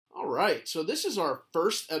right, so this is our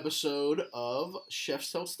first episode of Chefs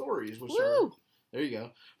Tell Stories, which there you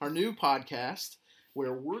go, our new podcast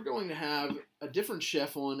where we're going to have a different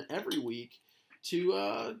chef on every week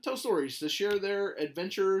to tell stories, to share their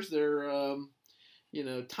adventures, their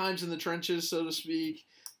times in the trenches, so to speak.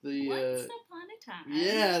 Once upon a time.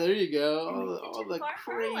 Yeah, there you go. All the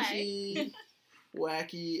crazy,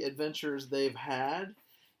 wacky adventures they've had.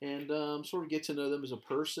 And sort of get to know them as a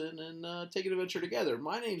person and take an adventure together.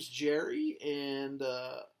 My name's Jerry, and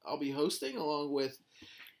I'll be hosting along with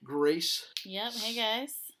Grace. Yep, hey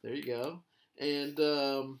guys. There you go. And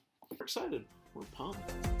we're excited. We're pumped.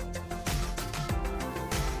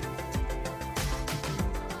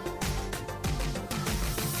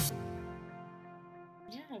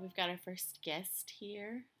 Yeah, we've got our first guest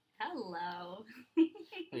here. Hello.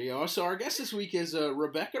 There you go. So our guest this week is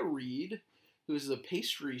Rebecca Reed, who is the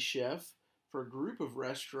pastry chef for a group of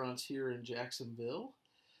restaurants here in Jacksonville.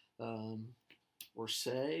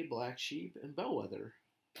 Orsay, Black Sheep, and Bellwether.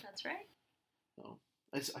 That's right. Oh,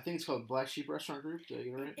 I think it's called Black Sheep Restaurant Group. Did I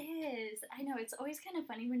get it right? It is. I know. It's always kind of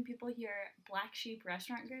funny when people hear Black Sheep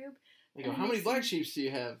Restaurant Group. They go, how many black sheeps do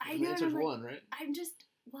you have? I And know. the answer's one, right? I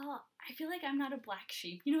feel like I'm not a black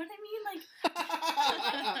sheep. You know what I mean? Like,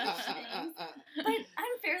 but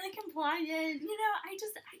I'm fairly compliant. I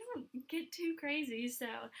don't get too crazy. So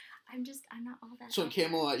I'm not all that. So in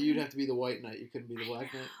Camelot, you'd have to be the white knight. You couldn't be the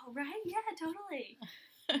black knight. Right? Yeah, totally.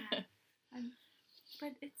 Yeah.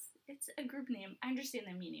 But it's a group name. I understand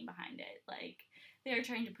the meaning behind it. Like, they're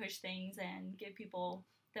trying to push things and give people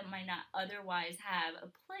that might not otherwise have a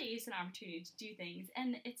place, an opportunity to do things.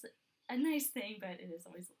 And it's a nice thing, but it is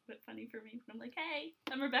always a little bit funny for me. I'm like, hey,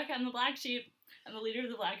 I'm Rebecca, I'm the black sheep. I'm the leader of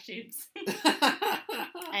the black sheeps.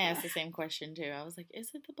 I asked the same question too. I was like, is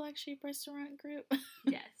it the Black Sheep Restaurant Group?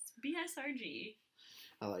 Yes, BSRG.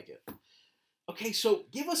 I like it. Okay, so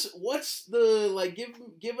give us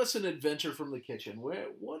give us an adventure from the kitchen.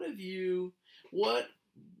 What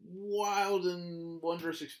wild and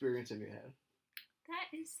wondrous experience have you had?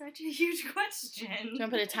 That is such a huge question. Do you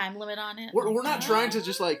want to put a time limit on it? We're not trying to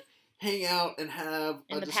just hang out and have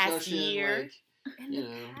a discussion. Past year. In the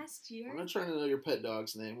past year? We're not trying to know your pet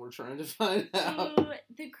dog's name. We're trying to find out. So,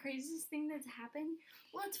 the craziest thing that's happened,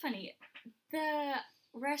 well, it's funny. The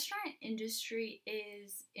restaurant industry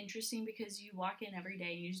is interesting because you walk in every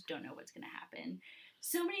day and you just don't know what's going to happen.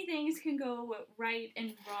 So many things can go right and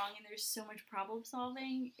wrong, and there's so much problem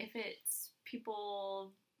solving. If it's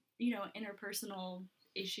people, interpersonal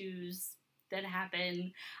issues that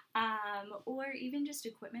happen, or even just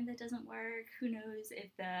equipment that doesn't work. Who knows if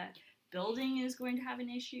the building is going to have an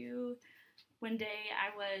issue. One day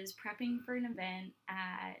I was prepping for an event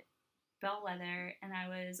at Bellwether, and I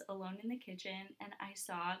was alone in the kitchen, and I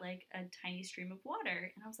saw a tiny stream of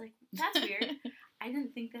water, and I was like, that's weird. I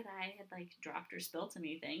didn't think that I had dropped or spilt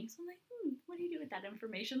anything, so I'm like, what do you do with that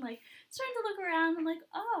information? Starting to look around, I'm like,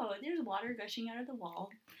 oh, there's water gushing out of the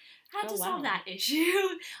wall. Had to solve that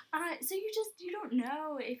issue. So you don't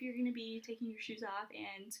know if you're going to be taking your shoes off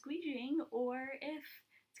and squeegeeing, or if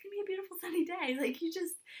it's going to be a beautiful sunny day.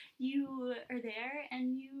 You are there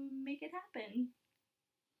and you make it happen.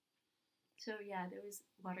 So yeah, there was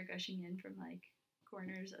water gushing in from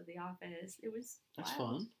corners of the office. It was That's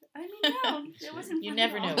wild. fun. I mean, no, it wasn't. You fun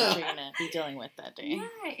never at know all. what you're gonna be dealing with that day.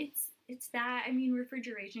 Yeah, it's that. I mean,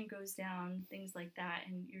 refrigeration goes down, things like that,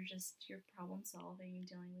 and you're problem solving,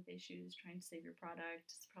 dealing with issues, trying to save your product.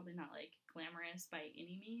 It's probably not glamorous by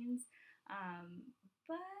any means,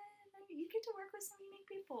 but you get to work with some unique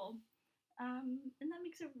people, and that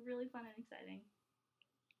makes it really fun and exciting.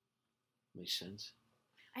 Makes sense.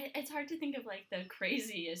 It's hard to think of the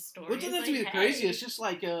craziest story. Well, it doesn't have to be the craziest. Just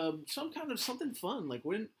some kind of something fun.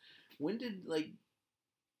 When did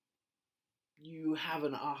you have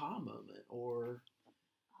an aha moment, or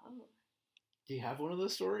do you have one of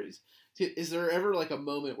those stories? Is there ever a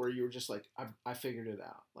moment where you were just I figured it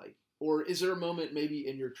out, or is there a moment maybe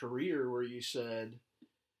in your career where you said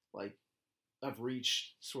I've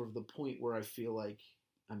reached sort of the point where I feel like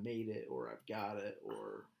I made it, or I've got it,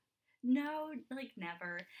 or No,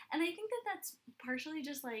 never. And I think that that's partially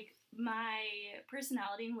just my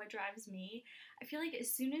personality and what drives me. I feel like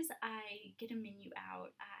as soon as I get a menu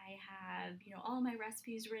out, I have, all of my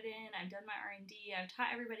recipes written, I've done my R&D, I've taught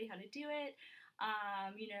everybody how to do it.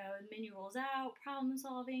 The menu rolls out, problem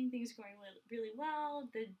solving, things are going really well,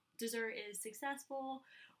 the dessert is successful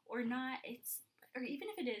or not, or even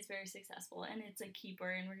if it is very successful and it's a keeper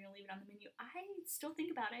and we're going to leave it on the menu, I still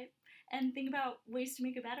think about it and think about ways to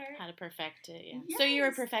make it better. How to perfect it, yeah. Yes. So you're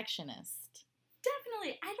a perfectionist.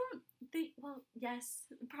 Definitely. I don't Well, yes,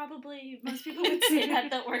 probably most people would say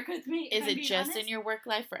that work with me. Is it just in your work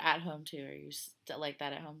life or at home too? Are you still like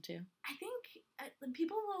that at home too? I think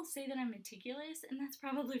people will say that I'm meticulous, and that's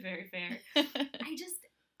probably very fair.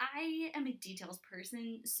 I am a details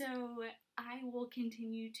person, so I will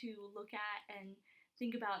continue to look at and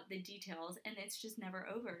think about the details, and it's just never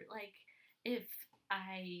over. Like, if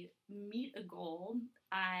I meet a goal,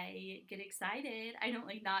 I get excited. I don't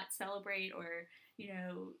not celebrate or,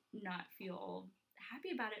 not feel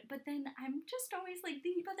happy about it, but then I'm just always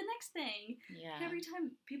thinking about the next thing. Yeah. And every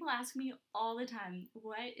time people ask me all the time,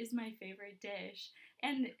 what is my favorite dish?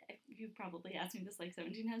 And you've probably asked me this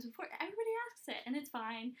 17 times before. Everybody asks it, and it's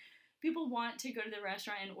fine. People want to go to the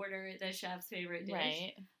restaurant and order the chef's favorite dish.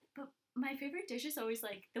 Right. But my favorite dish is always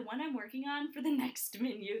the one I'm working on for the next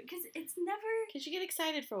menu, because it's never. Because you get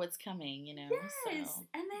excited for what's coming, Yes, so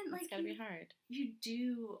and then it's gotta be hard. You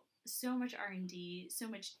do so much R&D, so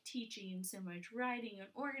much teaching, so much writing and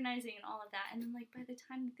organizing and all of that, and then by the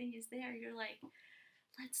time the thing is there, you're like,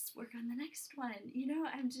 let's work on the next one.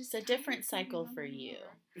 I'm just. It's a different cycle for you.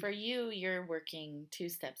 For you, you're working 2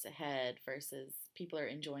 steps ahead versus people are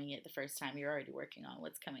enjoying it the first time. You're already working on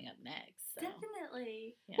what's coming up next. So.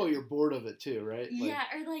 Definitely. Yeah. Well, you're bored of it too, right? Yeah,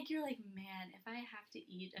 or you're man, if I have to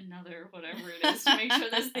eat another whatever it is to make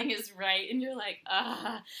sure this thing is right, and you're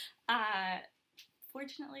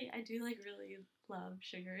fortunately, I do really love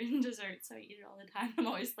sugar and dessert, so I eat it all the time. I'm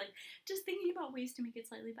always just thinking about ways to make it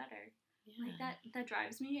slightly better. Yeah. That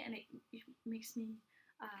drives me, and it makes me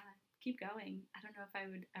keep going. I don't know if I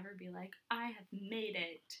would ever be I have made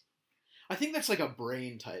it. I think that's a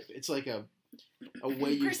brain type. It's a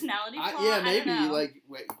way you personality flaw. Yeah, maybe I don't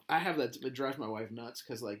know. I have that. It drives my wife nuts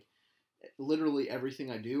because literally everything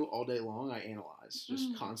I do all day long, I analyze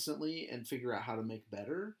just constantly and figure out how to make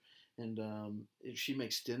better. And if she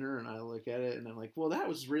makes dinner and I look at it and I'm like, well, that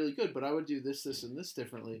was really good, but I would do this, and this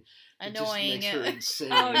differently. Annoying. It just makes her insane.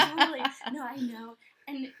 Oh, totally. No, I know.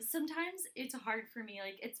 And sometimes it's hard for me.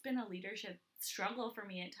 It's been a leadership struggle for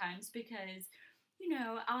me at times because,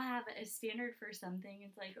 I'll have a standard for something.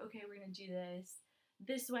 It's okay, we're going to do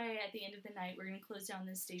this way. At the end of the night, we're going to close down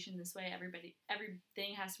this station this way.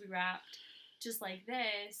 Everything has to be wrapped just like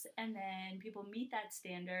this. And then people meet that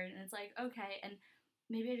standard and it's okay. And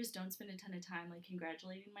maybe I just don't spend a ton of time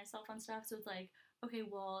congratulating myself on stuff. So it's okay,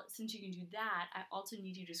 well, since you can do that, I also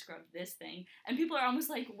need you to scrub this thing. And people are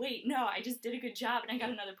almost wait, no, I just did a good job and I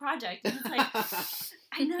got another project. And it's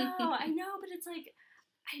I know, but it's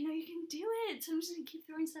I know you can do it. So I'm just going to keep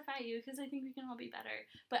throwing stuff at you because I think we can all be better.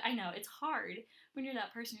 But I know, it's hard when you're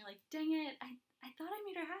that person. You're dang it, I thought I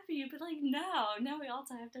made her happy, but no, we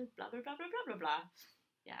also have to blah, blah, blah, blah, blah, blah, blah.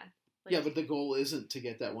 Yeah. Yeah, but the goal isn't to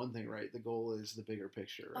get that one thing right. The goal is the bigger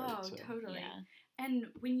picture, right? Oh, totally. Yeah. And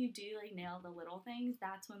when you do nail the little things,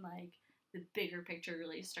 that's when the bigger picture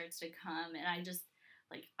really starts to come. And I just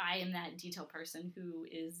I am that detail person who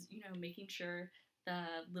is making sure the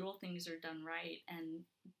little things are done right. And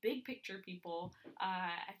big picture people,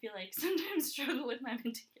 I feel sometimes struggle with my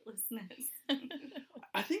meticulousness.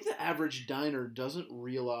 I think the average diner doesn't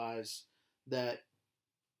realize that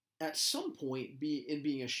at some point,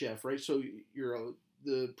 being a chef, right? So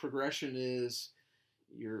the progression is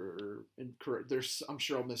there's, I'm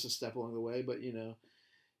sure I'll miss a step along the way, but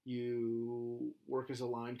you work as a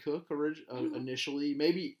line cook initially.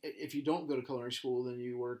 Maybe if you don't go to culinary school, then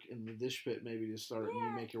you work in the dish pit maybe to start and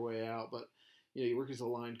you make your way out. But you work as a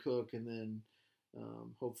line cook and then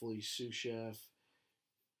hopefully sous chef,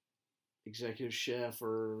 executive chef,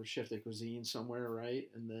 or chef de cuisine somewhere, right?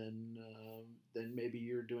 And then maybe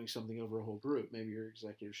you're doing something over a whole group. Maybe you're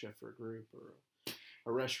executive chef for a group or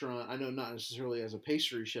a restaurant. I know not necessarily as a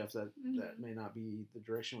pastry chef that may not be the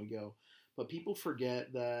direction we go, but people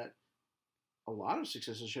forget that a lot of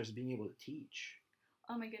successful chefs are being able to teach.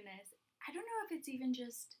 Oh my goodness. I don't know if it's even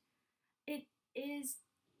just, it is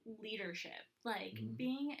leadership.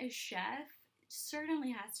 Being a chef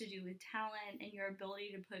certainly has to do with talent and your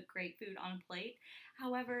ability to put great food on a plate.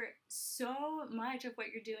 However, so much of what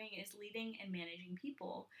you're doing is leading and managing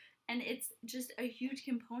people. And it's just a huge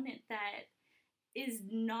component that is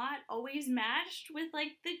not always matched with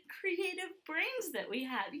the creative brains that we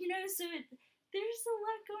have, so there's a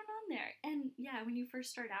lot going on there. And yeah, when you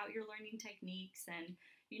first start out, you're learning techniques and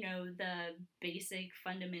the basic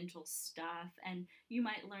fundamental stuff, and you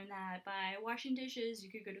might learn that by washing dishes.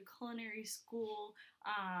 You could go to culinary school,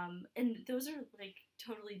 and those are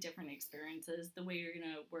totally different experiences, the way you're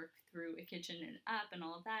gonna work through a kitchen and up and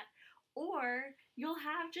all of that. Or you'll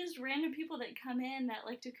have just random people that come in that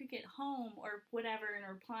like to cook at home or whatever and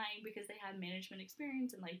are applying because they have management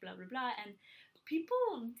experience and blah blah blah, and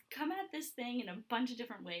people come at this thing in a bunch of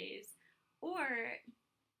different ways. or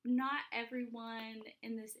not everyone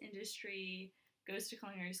in this industry goes to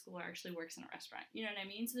culinary school or actually works in a restaurant. You know what I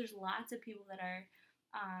mean? So there's lots of people that are,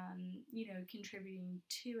 contributing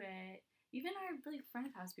to it. Even our like front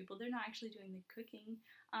of house people, they're not actually doing the cooking,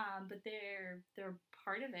 but they're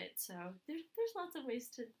part of it. So there's lots of ways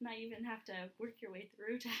to not even have to work your way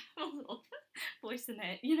through to have a little voice in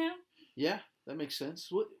it. Yeah, that makes sense.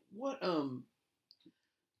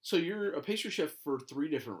 So you're a pastry chef for 3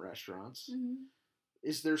 different restaurants. Mm-hmm.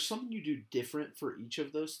 Is there something you do different for each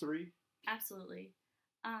of those 3? Absolutely.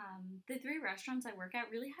 The 3 restaurants I work at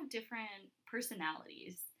really have different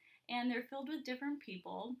personalities, and they're filled with different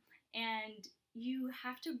people, and you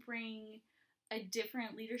have to bring a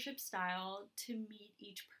different leadership style to meet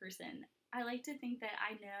each person. I like to think that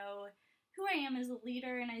I know who I am as a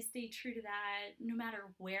leader, and I stay true to that no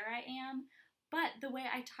matter where I am. But the way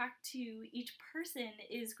I talk to each person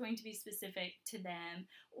is going to be specific to them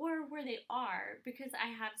or where they are, because I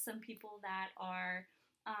have some people that are,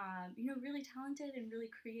 really talented and really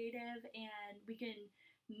creative, and we can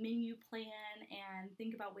menu plan and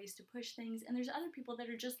think about ways to push things. And there's other people that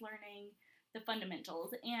are just learning the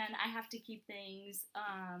fundamentals, and I have to keep things,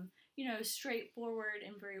 straightforward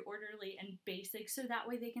and very orderly and basic, so that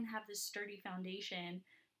way they can have this sturdy foundation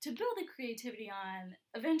to build the creativity on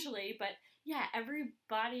eventually. But yeah,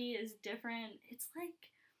 everybody is different. It's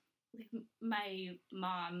like my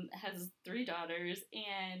mom has 3 daughters,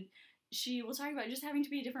 and she will talk about just having to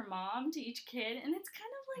be a different mom to each kid, and it's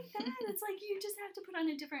kind of like that. It's like you just have to put on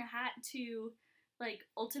a different hat to like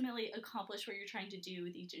ultimately accomplish what you're trying to do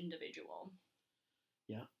with each individual.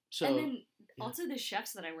 Yeah. So, and then also the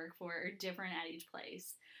chefs that I work for are different at each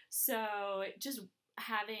place. So just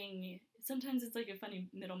having, sometimes it's like a funny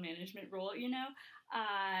middle management role,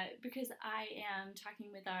 because I am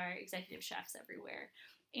talking with our executive chefs everywhere,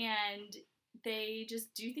 and they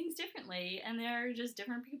just do things differently, and they're just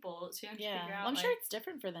different people. So you have to figure out. Well, I'm sure it's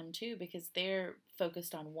different for them too, because they're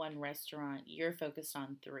focused on one restaurant. You're focused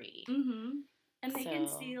on 3. Mm-hmm. And they can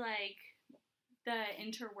see like the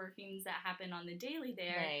interworkings that happen on the daily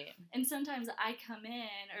there. Right. And sometimes I come in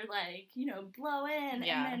or like, blow in,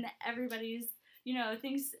 and then everybody's,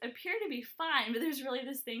 things appear to be fine, but there's really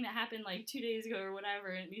this thing that happened like 2 days ago or whatever,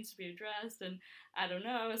 and it needs to be addressed, and I don't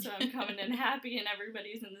know, so I'm coming in happy and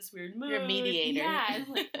everybody's in this weird mood. You're a mediator. Yeah, and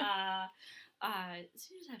like, so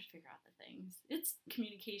you just have to figure out the things. It's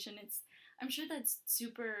communication. I'm sure that's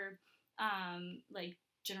super,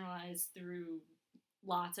 generalized through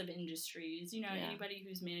lots of industries. Anybody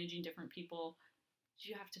who's managing different people,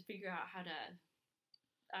 you have to figure out how to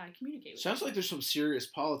communicate with Sounds them. like there's some serious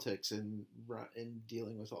politics in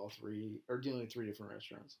dealing with all 3, or dealing with 3 different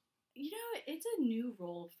restaurants. It's a new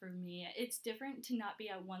role for me. It's different to not be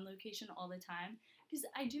at one location all the time, because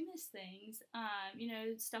I do miss things.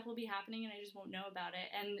 Stuff will be happening and I just won't know about it.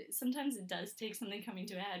 And sometimes it does take something coming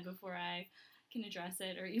to a head before I can address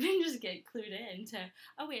it, or even just get clued in to,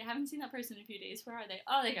 oh wait, I haven't seen that person in a few days. Where are they?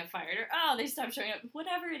 Oh, they got fired, or oh, they stopped showing up.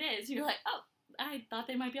 Whatever it is, you're like, oh, I thought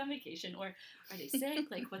they might be on vacation, or are they sick?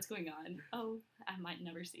 Like, what's going on? Oh, I might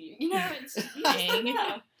never see you. It's you just don't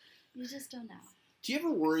know. You just don't know. Do you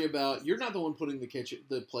ever worry about, you're not the one putting sending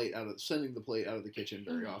the plate out of the kitchen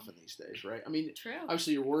very often these days, right? I mean, True.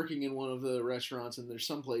 Obviously you're working in one of the restaurants and there's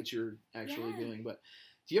some plates you're actually doing, but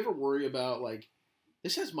do you ever worry about like,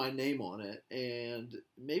 this has my name on it, and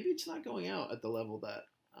maybe it's not going out at the level that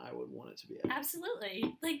I would want it to be at?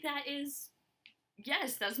 Absolutely. Like, that is,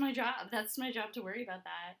 yes, that's my job. That's my job to worry about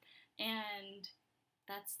that. And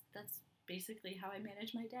that's basically how I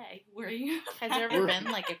manage my day, worrying about Has there ever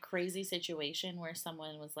been like a crazy situation where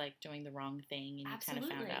someone was like doing the wrong thing and you kind of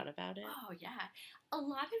found out about it? Oh, yeah. A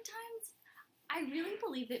lot of times, I really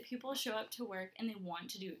believe that people show up to work and they want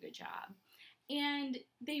to do a good job. And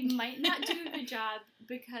they might not do a good job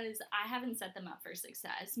because I haven't set them up for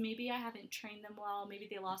success. Maybe I haven't trained them well. Maybe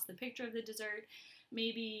they lost the picture of the dessert.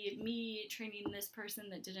 Maybe me training this person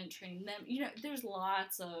that didn't train them. There's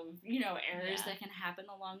lots of, errors that can happen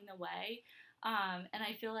along the way. And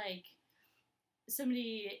I feel like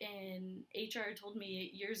somebody in HR told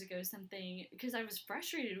me years ago something, because I was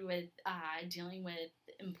frustrated with dealing with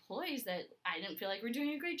employees that I didn't feel like were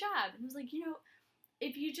doing a great job. And I was like,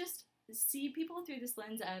 if you just see people through this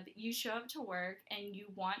lens of you show up to work and you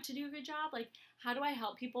want to do a good job, like, how do I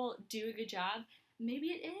help people do a good job? Maybe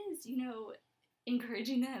it is,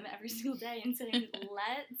 encouraging them every single day and saying,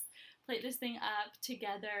 let's plate this thing up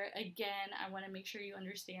together. Again, I want to make sure you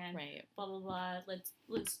understand, right, blah, blah, blah.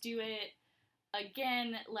 Let's do it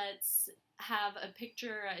again. Let's have a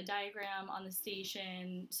picture, a diagram on the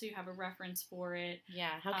station so you have a reference for it.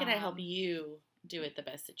 Yeah, how can I help you do it the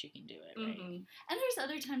best that you can do it, right? And there's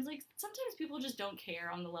other times, like, sometimes people just don't care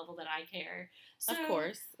on the level that I care. So, of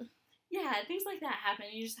course. Yeah, things like that happen.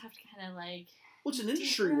 You just have to kind of, like... Well, it's an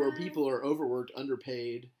industry where people are overworked,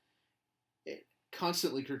 underpaid,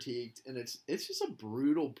 constantly critiqued, and it's just a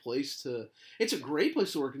brutal place to... It's a great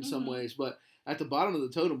place to work in some ways, but at the bottom of the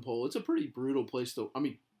totem pole, it's a pretty brutal place to...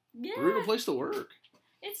 brutal place to work.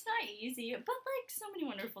 It's not easy, but, like, so many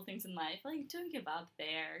wonderful things in life. Like, don't give up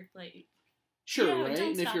there. Like... Sure, right?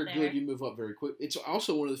 And if you're good, you move up very quick. It's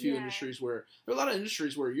also one of the few industries where... There are a lot of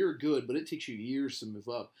industries where you're good, but it takes you years to move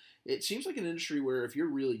up. It seems like an industry where if you're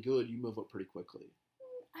really good, you move up pretty quickly.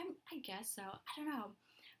 I guess so. I don't know.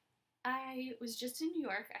 I was just in New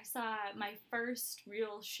York. I saw my first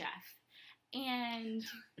real chef. And...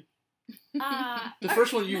 the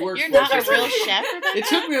first one you worked You're for. You're not a real chef, Rebecca? It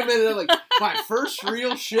took me a minute. I'm like, my first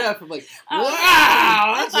real chef. I'm like,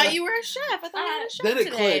 wow! I thought you were a chef. I thought you were a chef Then it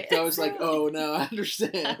today. clicked. I was like, oh, no, I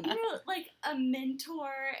understand. Like a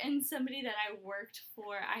mentor and somebody that I worked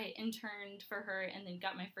for. I interned for her and then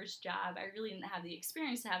got my first job. I really didn't have the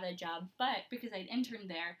experience to have that job, but because I'd interned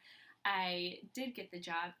there, I did get the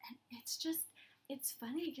job. And it's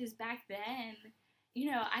funny because back then... You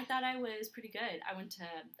know, I thought I was pretty good. I went to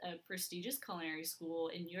a prestigious culinary school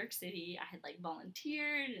in New York City. I had, like,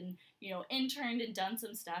 volunteered and, you know, interned and done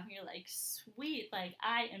some stuff. And you're like, sweet, like,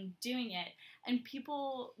 I am doing it. And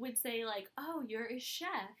people would say, like, oh, you're a chef.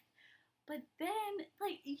 But then,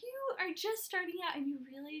 like, you are just starting out and you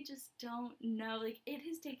really just don't know. Like, it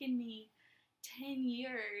has taken me 10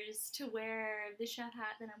 years to wear the chef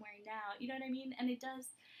hat that I'm wearing now. You know what I mean? And it does...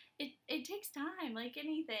 It takes time, like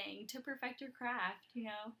anything, to perfect your craft, you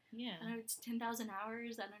know? Yeah. I know it's 10,000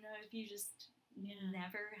 hours. I don't know if you just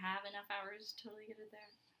never have enough hours to totally get it there.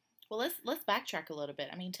 Well, let's backtrack a little bit.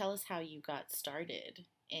 I mean, tell us how you got started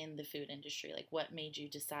in the food industry. Like, what made you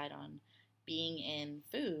decide on being in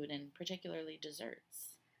food and particularly desserts?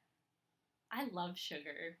 I love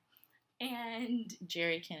sugar. And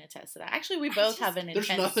Jerry can attest to that. Actually, we both have an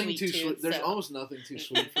intense sweet tooth. There's almost nothing too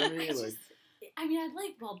sweet for me. I mean, I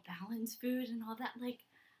like well-balanced food and all that. Like,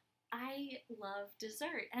 I love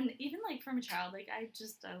dessert. And even, like, from a child, like, I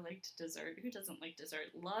liked dessert. Who doesn't like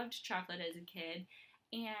dessert? Loved chocolate as a kid.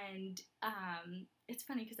 And it's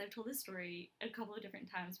funny because I've told this story a couple of different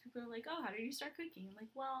times. People are like, oh, how did you start cooking? I'm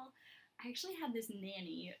like, well, I actually had this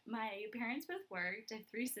nanny. My parents both worked. I have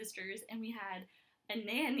 3 sisters. And we had a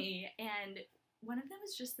nanny. And one of them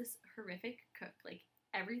was just this horrific cook. Like,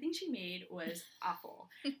 everything she made was awful.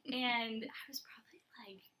 And I was probably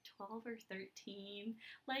like 12 or 13,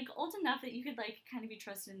 like old enough that you could like kind of be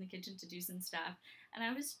trusted in the kitchen to do some stuff. And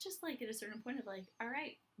I was just like at a certain point of like, all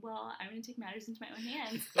right, well, I'm going to take matters into my own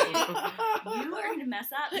hands. If you are going to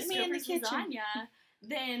mess up Stouffer's lasagna,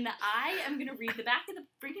 then I am going to read the back of the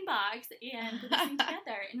freaking box and put this thing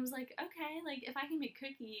together. And it was like, okay, like if I can make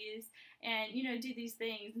cookies and, you know, do these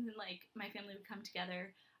things, and then like my family would come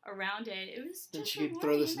together around it. It was just... Then she could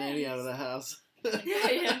throw this nanny out of the house.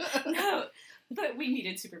 yeah. No, but we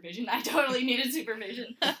needed supervision. I totally needed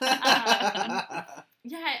supervision. Yeah,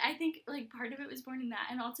 I think, like, part of it was born in that.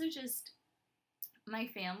 And also just my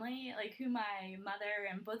family, like, who my mother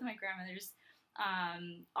and both of my grandmothers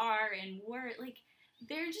are and were, like,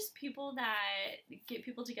 they're just people that get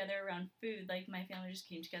people together around food. Like, my family just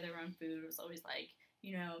came together around food. It was always, like,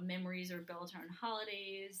 you know, memories are built around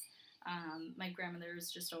holidays. My grandmother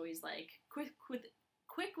was just always like quick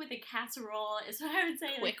with a casserole is what I would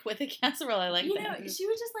say. Quick with a casserole, I like that. You know, she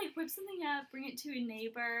would just like whip something up, bring it to a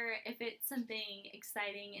neighbor if it's something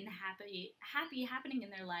exciting and happy happening in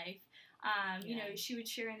their life. You know, she would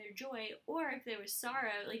share in their joy, or if there was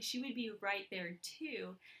sorrow, like she would be right there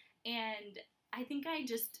too. And I think I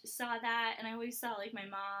just saw that, and I always saw like my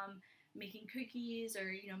mom making cookies,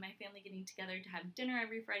 or, you know, my family getting together to have dinner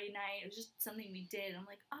every Friday night. It was just something we did. I'm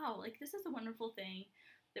like, oh, like, this is a wonderful thing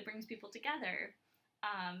that brings people together.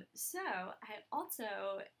 So I also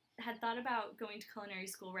had thought about going to culinary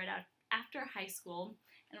school right after high school,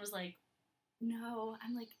 and was like, no,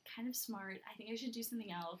 I'm, like, kind of smart. I think I should do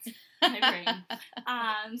something else in my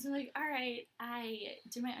brain. So, like, all right, I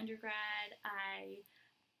did my undergrad. I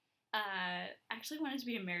actually wanted to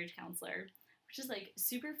be a marriage counselor, which is, like,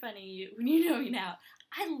 super funny when you know me now.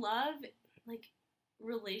 I love, like,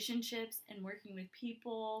 relationships and working with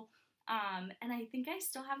people, and I think I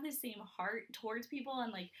still have the same heart towards people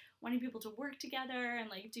and, like, wanting people to work together and,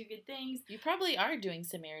 like, do good things. You probably are doing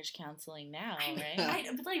some marriage counseling now, right?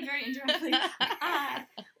 But, like, very indirectly.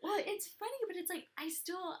 Well, it's funny, but it's, like, I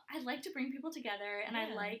like to bring people together, and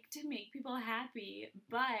I like to make people happy,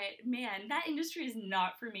 but, man, that industry is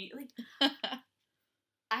not for me. Like...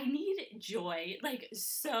 I need joy, like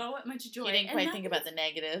so much joy. You didn't quite think about the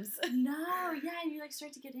negatives. No, yeah, and you like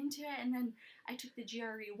start to get into it, and then I took the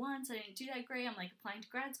GRE once. I didn't do that great. I'm like applying to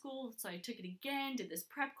grad school, so I took it again, did this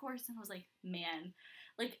prep course, and I was like, man,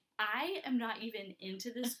 like I am not even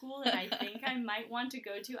into this school that I think I might want to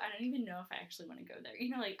go to. I don't even know if I actually want to go there.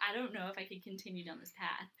 You know, like I don't know if I could continue down this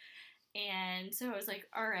path. And so I was like,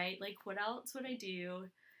 all right, like what else would I do?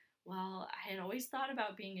 Well, I had always thought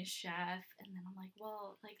about being a chef, and then I'm like,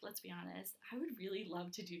 well, like, let's be honest, I would really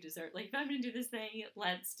love to do dessert. Like, if I'm gonna do this thing,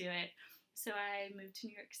 let's do it. So I moved to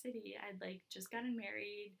New York City. I'd like just gotten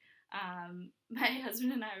married. My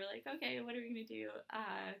husband and I were like, okay, what are we gonna do?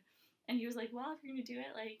 And he was like, well, if you're gonna do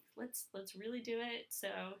it, like, let's really do it. So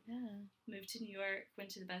moved to New York,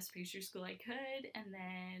 went to the best pastry school I could, and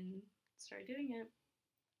then started doing it.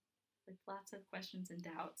 Like lots of questions and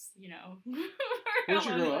doubts, you know. Where'd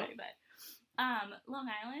you grow up? Long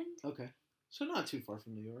Island. Okay, so not too far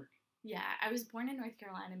from New York. Yeah, I was born in North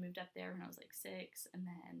Carolina, moved up there when I was like 6, and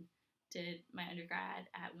then did my undergrad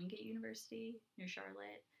at Wingate University near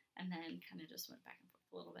Charlotte, and then kind of just went back and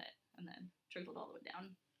forth a little bit, and then trickled all the way down.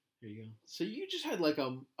 There you go. So you just had like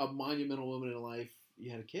a monumental moment in life. You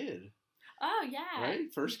had a kid. Oh yeah.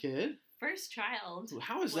 Right, first kid. First child.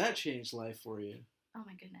 How has that changed life for you? Oh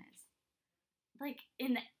my goodness. Like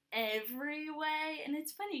in every way, and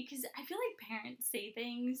it's funny because I feel like parents say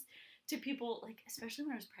things to people, like especially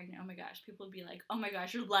when I was pregnant. Oh my gosh, people would be like, "Oh my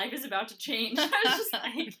gosh, your life is about to change." I was just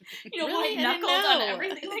like, you know, Really? white knuckled on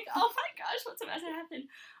everything. Like, oh my gosh, what's about to happen?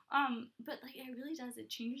 But like it really does. It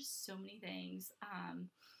changes so many things.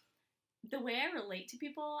 The way I relate to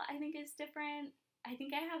people, I think, is different. I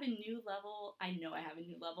think I have a new level. I know I have a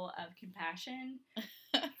new level of compassion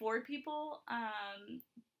for people,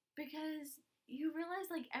 because you realize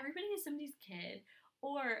like everybody is somebody's kid.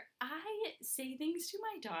 Or I say things to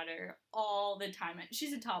my daughter all the time.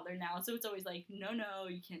 She's a toddler now, so it's always like, no,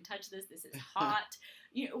 you can't touch this. This is hot,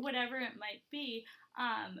 you know, whatever it might be.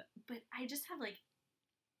 But I just have like,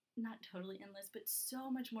 not totally endless, but so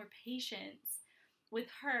much more patience with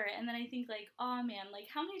her. And then I think like, oh man, like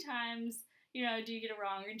how many times, you know, do you get it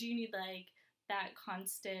wrong, or do you need like that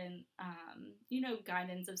constant, you know,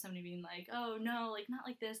 guidance of somebody being like, oh no, like not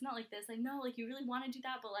like this, like no, like you really want to do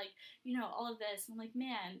that, but like, you know, all of this. And I'm like,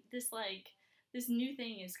 man, this new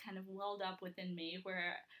thing is kind of welled up within me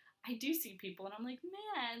where I do see people and I'm like,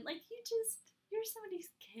 man, like you're somebody's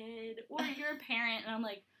kid, or you're a parent, and I'm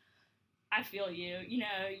like, I feel you. You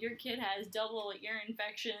know, your kid has double ear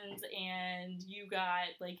infections and you got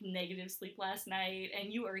like negative sleep last night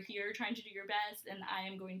and you are here trying to do your best, and I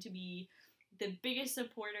am going to be the biggest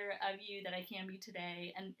supporter of you that I can be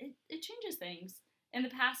today. And it changes things. In the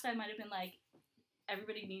past, I might have been like,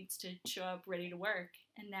 everybody needs to show up ready to work.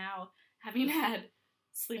 And now, having had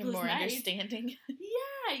sleepless more nights, understanding.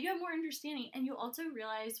 Yeah, you have more understanding. And you also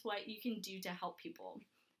realize what you can do to help people.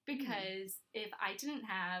 Because if I didn't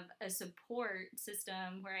have a support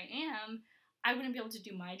system where I am, I wouldn't be able to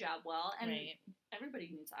do my job well. And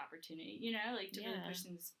everybody needs the opportunity, you know, like to really push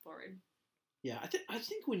things forward. Yeah, I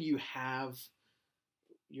think when you have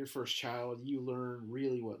your first child, you learn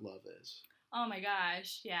really what love is. Oh my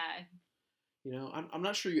gosh, yeah. You know, I'm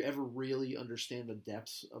not sure you ever really understand the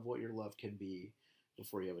depths of what your love can be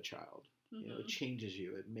before you have a child. Mm-hmm. You know, it changes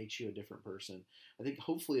you. It makes you a different person. I think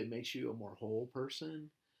hopefully it makes you a more whole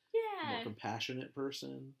person. A more compassionate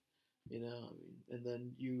person, you know. I mean, and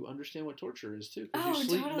then you understand what torture is too. Oh, you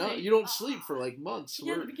sleep. totally. No, you don't sleep for like months.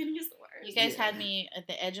 Yeah, the beginning is the worst. You guys had me at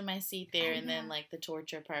the edge of my seat there, and then like the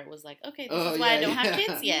torture part was like, okay, this is why I don't have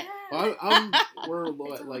kids yet. Well, we're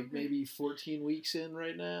like maybe 14 weeks in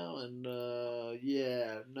right now, and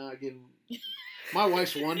not getting. My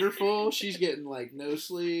wife's wonderful. She's getting like no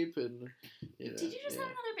sleep, and you know, did you just have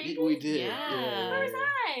another baby? We did. Yeah. Where was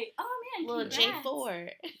I? Oh man, little J4.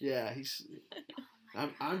 Yeah, he's.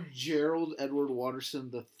 I'm Gerald Edward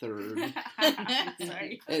Watterson III.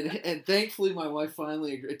 Sorry. And thankfully my wife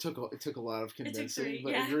finally agreed. It took a lot of convincing,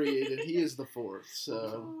 but agreed, and he is the fourth.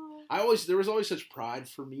 So there was always such pride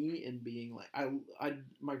for me in being like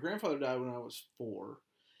my grandfather died when I was 4.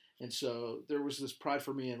 And so there was this pride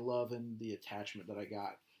for me and love and the attachment that I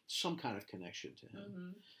got, some kind of connection to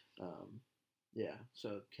him. Mm-hmm.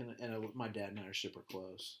 So my dad and I are super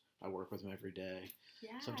close. I work with him every day.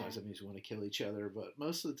 Yeah. Sometimes that means we want to kill each other, but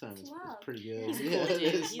most of the time it's pretty good. He's a cool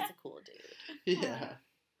dude. He's a cool dude. Yeah.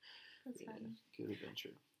 That's fun. Good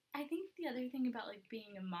adventure. I think the other thing about like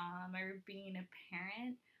being a mom or being a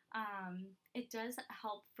parent, it does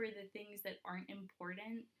help for the things that aren't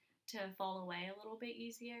important to fall away a little bit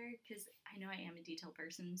easier, because I know I am a detail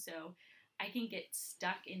person, so I can get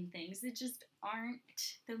stuck in things that just aren't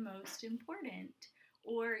the most important,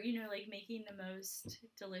 or, like making the most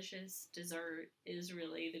delicious dessert is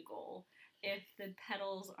really the goal. If the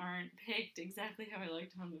petals aren't picked exactly how I like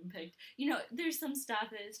to have them picked, there's some stuff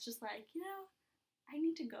that it's just like, I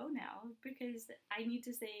need to go now because I need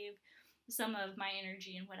to save some of my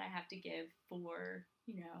energy and what I have to give for,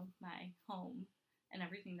 my home and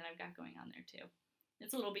everything that I've got going on there too.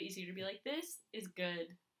 It's a little bit easier to be like, this is good.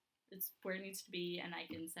 It's where it needs to be, and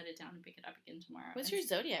I can set it down and pick it up again tomorrow. What's your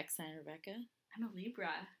zodiac sign, Rebecca? I'm a Libra.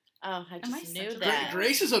 Oh, I just knew such a that.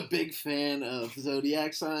 Grace is a big fan of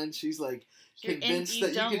zodiac signs. She's like convinced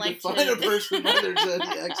that you can like define a person by their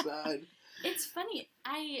zodiac sign. It's funny.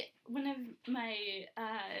 One of my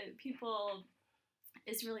people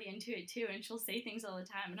is really into it too, and she'll say things all the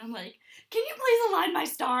time, and I'm like, "Can you please align my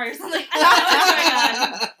stars?" I'm like, "I don't know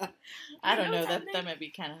what's going on." I don't know. That might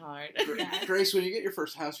be kind of hard. Yeah. Grace, when you get your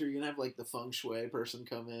first house, are you gonna have like the feng shui person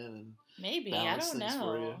come in and maybe balance I don't things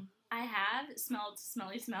for you? know. I have smelled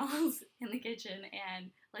smelly smells in the kitchen and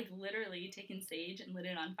like literally taken sage and lit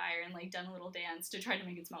it on fire and like done a little dance to try to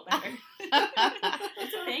make it smell better.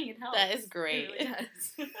 It's a thing. It helps. That is great. It really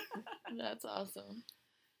does. That's awesome.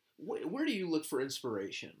 Where do you look for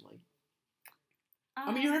inspiration? Like,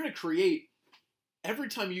 I mean, you're having to create every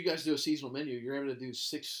time you guys do a seasonal menu. You're having to do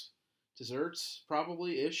 6 desserts,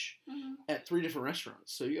 probably ish, at 3 different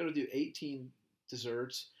restaurants. So you got to do 18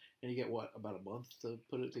 desserts. And you get what, about a month to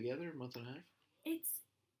put it together, a month and a half?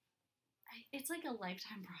 It's like a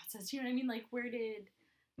lifetime process. You know what I mean? Like, where did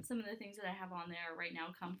some of the things that I have on there right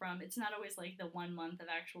now come from? It's not always like the 1 month of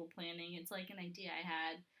actual planning. It's like an idea I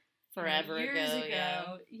had forever years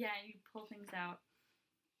ago. Yeah, And you pull things out.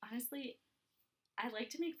 Honestly, I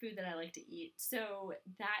like to make food that I like to eat. So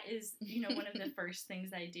that is, one of the first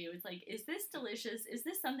things I do. It's like, is this delicious? Is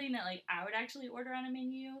this something that like I would actually order on a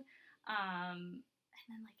menu?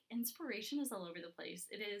 And then, like, inspiration is all over the place.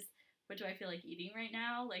 It is, what do I feel like eating right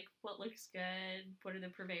now? Like, what looks good? What are the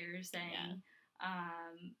purveyors saying?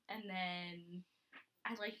 Yeah. And then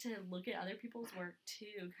I like to look at other people's work,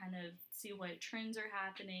 too. Kind of see what trends are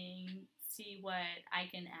happening. See what I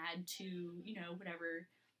can add to, whatever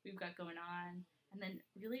we've got going on. And then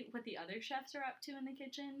really what the other chefs are up to in the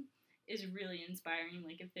kitchen is really inspiring.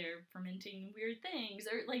 Like, if they're fermenting weird things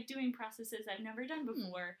or, like, doing processes I've never done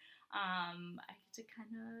before. I get to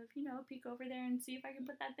kind of, peek over there and see if I can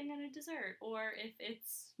put that thing on a dessert, or if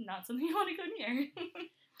it's not something I want to go near.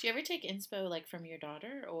 Do you ever take inspo, like, from your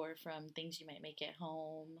daughter, or from things you might make at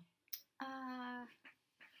home? Well,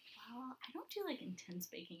 I don't do, like, intense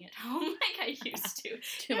baking at home like I used to.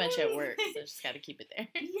 Too much at work, so just gotta keep it there.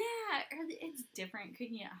 Yeah, it's different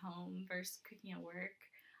cooking at home versus cooking at work.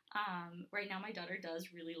 Right now my daughter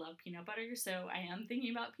does really love peanut butter, so I am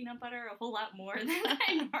thinking about peanut butter a whole lot more than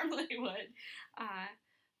I normally would.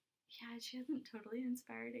 Yeah, she hasn't totally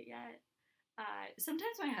inspired it yet.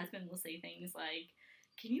 Sometimes my husband will say things like,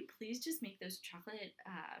 "Can you please just make those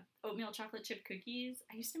oatmeal chocolate chip cookies?"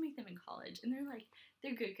 I used to make them in college, and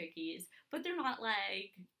they're good cookies, but they're not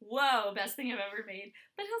like, whoa, best thing I've ever made.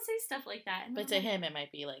 But he'll say stuff like that. And but to him, it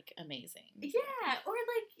might be, like, amazing. Yeah, or,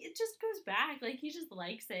 like, it just goes back. Like, he just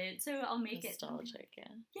likes it, so I'll make nostalgic,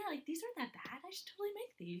 it. Yeah, like, these aren't that bad. I should totally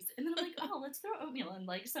make these. And then I'm like, oh, let's throw oatmeal in,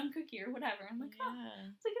 like, some cookie or whatever. I'm like, oh,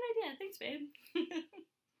 it's a good idea. Thanks, babe.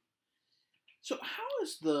 So how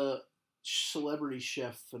has the celebrity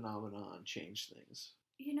chef phenomenon changed things?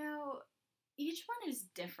 Each one is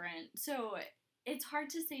different. So it's hard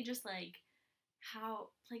to say just, like, how,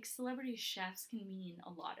 like, celebrity chefs can mean a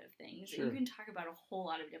lot of things. Sure. You can talk about a whole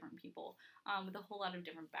lot of different people with a whole lot of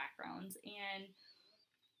different backgrounds. And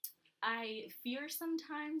I fear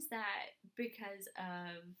sometimes that because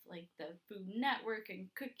of, like, the Food Network and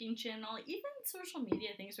Cooking Channel, even social media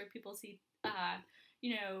things where people see,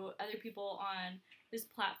 other people on this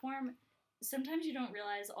platform, sometimes you don't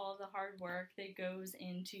realize all of the hard work that goes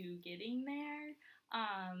into getting there.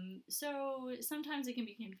 So sometimes it can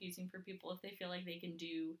be confusing for people if they feel like they can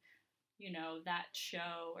do, that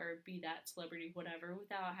show or be that celebrity, whatever,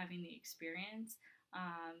 without having the experience.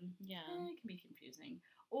 It can be confusing.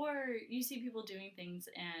 Or you see people doing things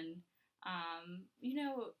and,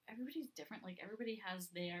 everybody's different. Like, everybody has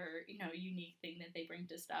their, unique thing that they bring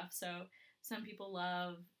to stuff. So some people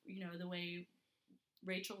love, the way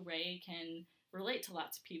Rachel Ray can relate to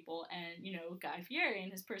lots of people, and, Guy Fieri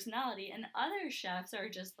and his personality, and other chefs are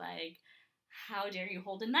just like, how dare you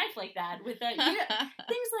hold a knife like that with that,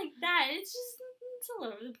 things like that. It's all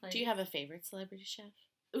over the place. Do you have a favorite celebrity chef?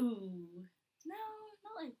 Ooh, no,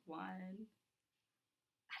 not like one.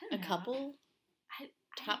 I don't know. A couple?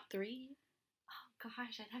 Top 3? Oh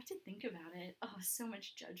gosh, I'd have to think about it. Oh, so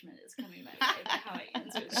much judgment is coming my way by how I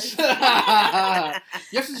answer this.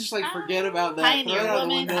 You have to just like forget about that, throw it Pioneer out the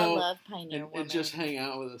Woman. I window, love Pioneer Woman. and just hang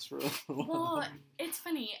out with us for a little while. Well, it's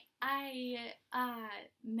funny. I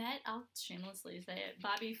met, I'll shamelessly say it,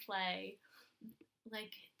 Bobby Flay,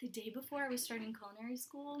 like the day before I was starting culinary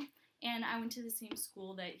school, and I went to the same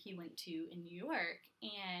school that he went to in New York,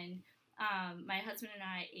 and my husband and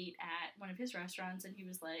I ate at one of his restaurants, and he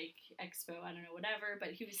was like, Expo, I don't know, whatever, but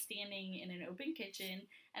he was standing in an open kitchen,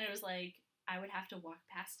 and it was like, I would have to walk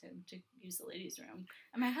past him to use the ladies' room.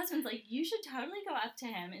 And my husband's like, you should totally go up to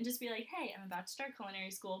him and just be like, hey, I'm about to start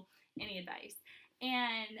culinary school. Any advice?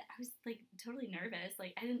 And I was like totally nervous.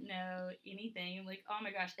 Like I didn't know anything. I'm like, oh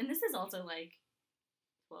my gosh. And this is also like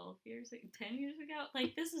 12 years, 10 years ago.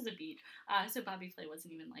 Like this is a beat. So Bobby Flay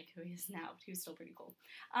wasn't even like who he is now, but he was still pretty cool.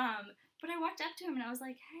 But I walked up to him and I was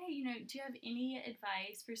like, hey, you know, do you have any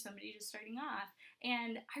advice for somebody just starting off?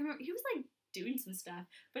 And I remember he was like doing some stuff,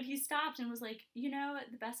 but he stopped and was like, you know,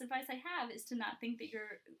 the best advice I have is to not think that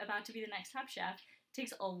you're about to be the next Top Chef. It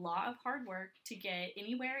takes a lot of hard work to get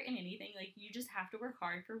anywhere in anything. Like you just have to work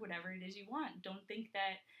hard for whatever it is you want. Don't think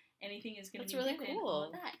that anything is going to be really given, cool. all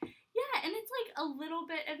of that. Yeah, and it's like a little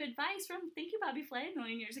bit of advice from thank you, Bobby Flay, a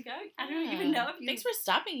million years ago. I don't even know if you. Thanks for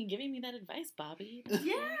stopping and giving me that advice, Bobby.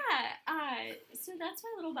 Yeah. So that's my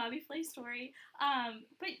little Bobby Flay story.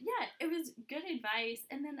 But yeah, it was good advice.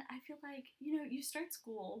 And then I feel like, you know, you start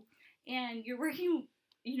school and you're working,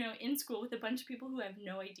 you know, in school with a bunch of people who have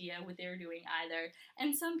no idea what they're doing either.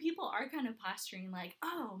 And some people are kind of posturing like,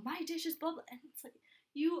 oh, my dish is blah, blah. And it's like,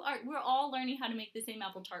 we're all learning how to make the same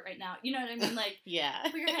apple tart right now. You know what I mean? Like, yeah.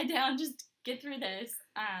 Put your head down, just get through this.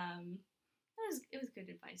 It was good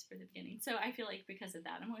advice for the beginning. So I feel like because of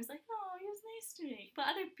that, I'm always like, oh, he was nice to me. But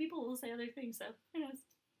other people will say other things, so who knows?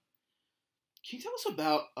 Can you tell us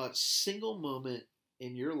about a single moment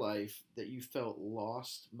in your life that you felt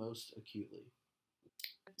lost most acutely?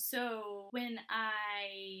 So when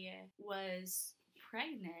I was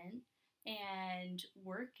pregnant and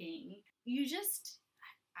working,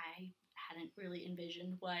 I hadn't really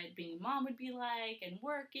envisioned what being a mom would be like and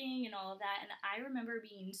working and all of that. And I remember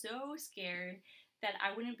being so scared that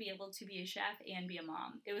I wouldn't be able to be a chef and be a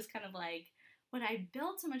mom. It was kind of like what I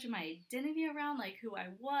built so much of my identity around, like who I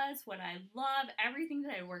was, what I love, everything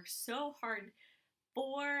that I worked so hard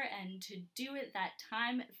for and to do at that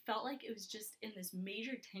time, it felt like it was just in this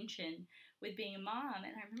major tension with being a mom.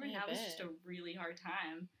 And I remember that was just a really hard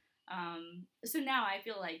time. So now I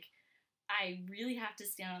feel like I really have to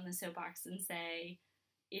stand on the soapbox and say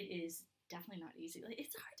it is definitely not easy. Like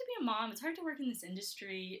it's hard to be a mom. It's hard to work in this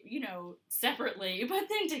industry, you know, separately, but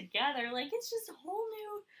then together, like it's just a whole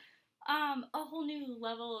new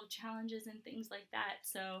level of challenges and things like that.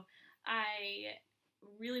 So I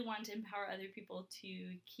really want to empower other people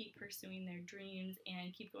to keep pursuing their dreams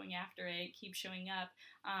and keep going after it, keep showing up,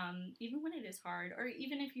 even when it is hard, or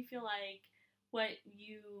even if you feel like what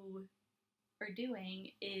you are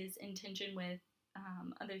doing is in tension with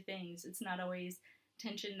other things. It's not always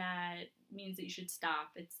tension that means that you should stop.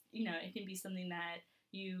 It's, you know, it can be something that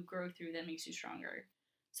you grow through that makes you stronger.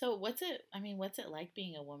 So what's it like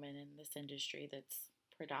being a woman in this industry that's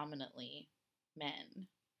predominantly men?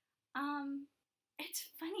 It's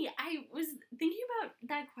funny. I was thinking about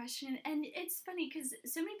that question, and it's funny because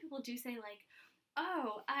so many people do say like,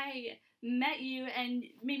 oh, I met you and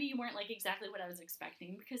maybe you weren't like exactly what I was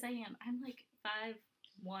expecting, because I'm like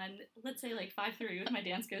 5'1", let's say like 5'3" with my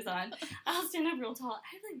dance goes on. I'll stand up real tall.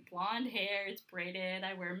 I have like blonde hair, it's braided,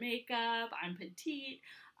 I wear makeup, I'm petite.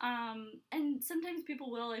 And sometimes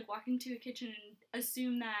people will like walk into a kitchen and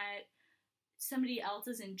assume that somebody else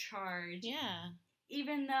is in charge. Yeah.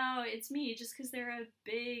 Even though it's me, just because they're a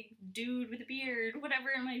big dude with a beard, whatever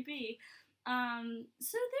it might be. So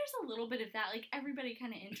there's a little bit of that. Like everybody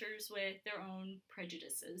kind of enters with their own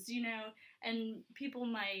prejudices, you know, and people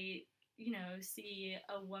might, you know, see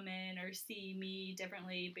a woman or see me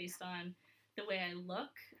differently based on the way I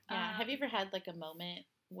look. Yeah. Have you ever had like a moment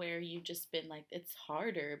where you've just been like, it's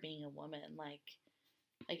harder being a woman, like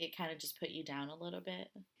it kind of just put you down a little bit?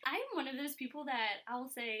 I'm one of those people that I'll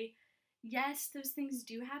say, yes, those things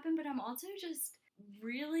do happen, but I'm also just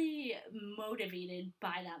really motivated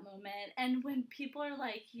by that moment. And when people are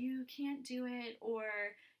like, you can't do it, or,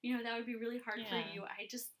 you know, that would be really hard for you, I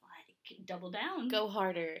just like double down. Go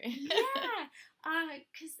harder. Yeah.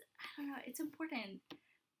 Because, I don't know, it's important.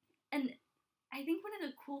 And I think one of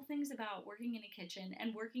the cool things about working in a kitchen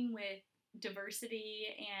and working with diversity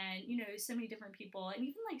and, you know, so many different people and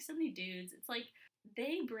even like so many dudes, it's like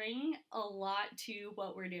they bring a lot to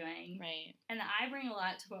what we're doing. Right. And I bring a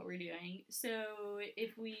lot to what we're doing. So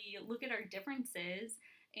if we look at our differences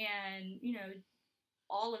and, you know,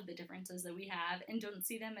 all of the differences that we have and don't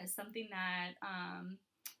see them as something that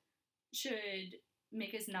should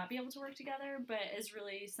make us not be able to work together, but is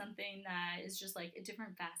really something that is just like a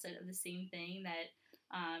different facet of the same thing that,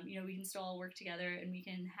 we can still all work together and we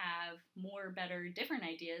can have more, better, different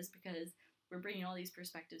ideas because we're bringing all these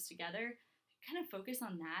perspectives together. Kind of focus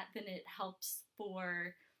on that, then it helps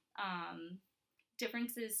for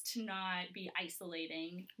differences to not be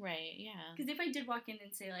isolating. Right, yeah. Because if I did walk in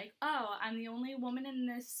and say, like, oh, I'm the only woman in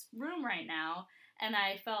this room right now, and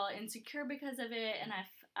I felt insecure because of it, and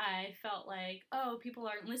I felt like, oh, people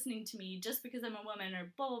aren't listening to me just because I'm a woman,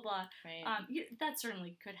 or blah, blah, blah. Right. That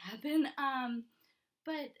certainly could happen.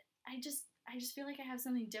 But I just feel like I have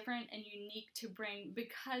something different and unique to bring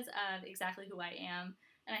because of exactly who I am.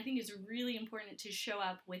 And I think it's really important to show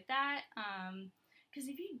up with that. Because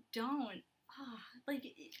if you don't,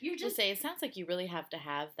 you're just... it sounds like you really have to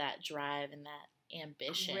have that drive and that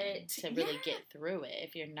ambition to really get through it.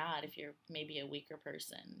 If you're maybe a weaker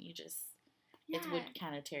person, you just... It would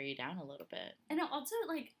kind of tear you down a little bit. And also,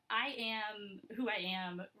 I am who I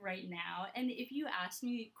am right now. And if you asked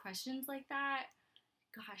me questions like that,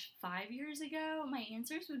 gosh, 5 years ago, my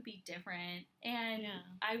answers would be different. And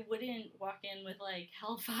I wouldn't walk in with,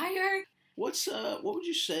 hellfire. What would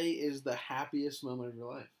you say is the happiest moment of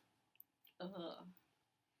your life?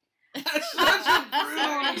 That's such a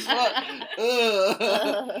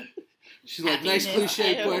brutal. She's like, nice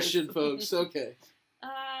cliche question, folks. Okay.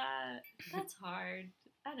 That's hard.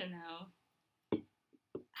 I don't know. I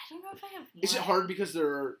don't know if I have one. Is it hard because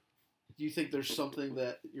do you think there's something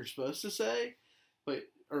that you're supposed to say?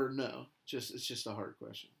 Or no? It's just a hard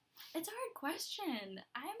question. It's a hard question.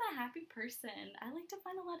 I'm a happy person. I like to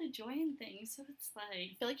find a lot of joy in things, so it's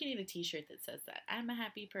like... I feel like you need a t-shirt that says that. I'm a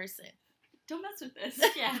happy person. Don't mess with this.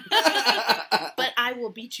 Yeah. But I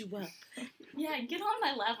will beat you up. Yeah, get on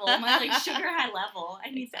my level. My, sugar high level.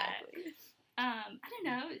 I need that. I don't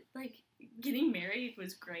know. Getting married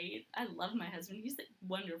was great. I love my husband. He's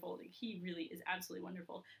wonderful. He really is absolutely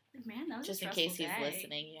wonderful. Man, that was just a in stressful case he's day.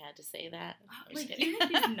 Listening, you had to say that. Even if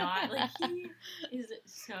he's not, he is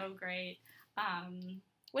so great.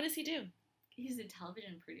 What does he do? He's a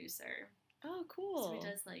television producer. Oh, cool. So he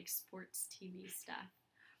does sports TV stuff.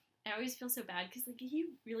 I always feel so bad because he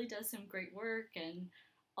really does some great work and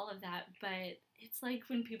all of that, but it's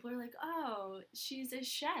when people are like, oh, she's a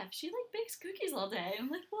chef. She bakes cookies all day. I'm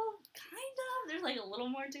like, well, kind of. There's a little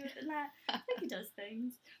more to it than that. I think he does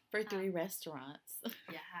things. For 3 restaurants.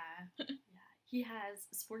 Yeah. He has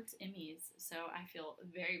sports Emmys, so I feel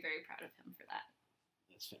very, very proud of him for that.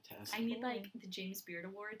 That's fantastic. I need the James Beard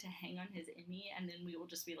Award to hang on his Emmy, and then we will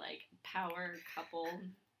just be power couple.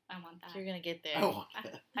 I want that. You're gonna get there. I want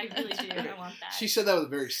that. I really do. I want that. She said that with a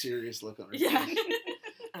very serious look on her face. Yeah.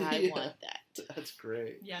 I want that. That's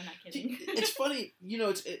great. Yeah, I'm not kidding. It's funny,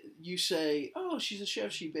 you say, oh, she's a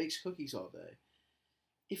chef, she bakes cookies all day.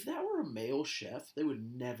 If that were a male chef, they would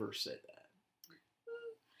never say that.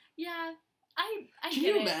 Yeah, I Can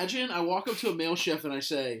you imagine? I walk up to a male chef and I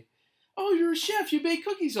say, oh, you're a chef, you bake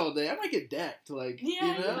cookies all day. I might get decked.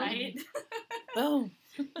 Yeah, right. Oh.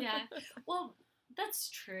 Yeah. Well, that's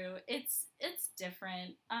true. It's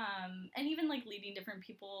different. And even leading different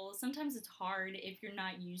people, sometimes it's hard if you're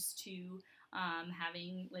not used to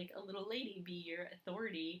having a little lady be your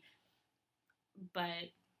authority.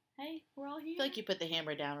 But hey, we're all here. I feel like you put the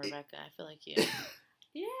hammer down, Rebecca. I feel like you.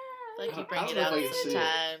 Yeah. I feel like you bring it out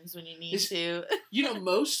sometimes when you need to.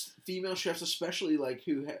 Most female chefs, especially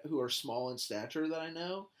who are small in stature that I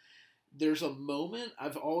know, there's a moment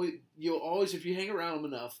you'll always if you hang around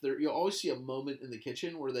them enough, you'll always see a moment in the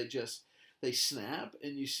kitchen where they snap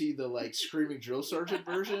and you see the screaming drill sergeant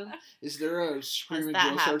version. Is there a screaming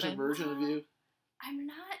drill sergeant version of you? I'm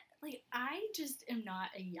not I just am not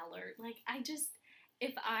a yeller.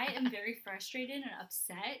 If I am very frustrated and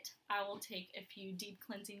upset, I will take a few deep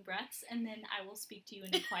cleansing breaths and then I will speak to you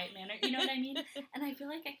in a quiet manner. You know what I mean? And I feel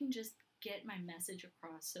like I can just get my message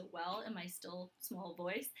across so well in my still small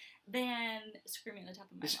voice than screaming at the top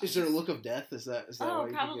of my lungs. Is there a look of death? Is that oh,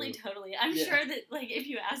 probably totally. I'm sure that if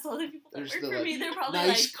you ask all the people that work for me, they're probably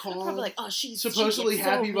nice, calm, probably oh, she's supposedly she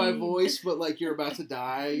happy so by voice, but you're about to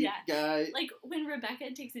die, guy. When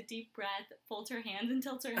Rebecca takes a deep breath, folds her hands and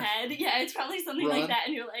tilts her head. Yeah, it's probably something like that,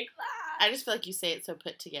 and you're like, ah. I just feel like you say it so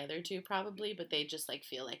put together too, probably, but they just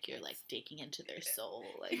feel like you're digging into their soul.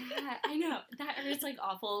 Yeah, I know that hurts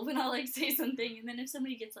awful when I'll say something, and then if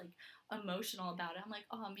somebody gets emotional about it, I'm like,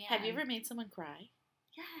 oh man. Have you ever made someone cry?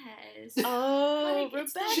 Yes. Oh,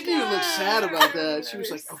 Rebecca. She didn't even look sad about that. She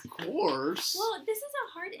was like, of course. Well, this is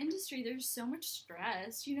a hard industry. There's so much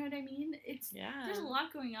stress. You know what I mean? There's a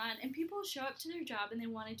lot going on, and people show up to their job and they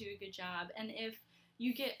want to do a good job, and if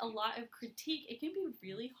you get a lot of critique, it can be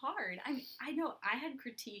really hard. I know I had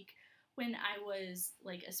critique when I was,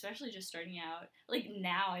 like, especially just starting out, like,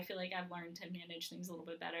 now I feel like I've learned to manage things a little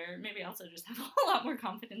bit better. Maybe I also just have a lot more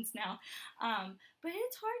confidence now. But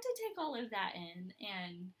it's hard to take all of that in.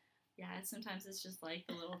 And, yeah, sometimes it's just, like,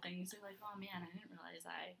 the little things. You're like, oh, man, I didn't realize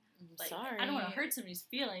Sorry. I don't want to hurt somebody's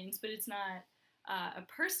feelings, but it's not a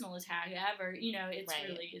personal attack ever. You know, it's Right.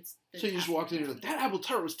 really, it's the So you just task walked in and of you're like, that apple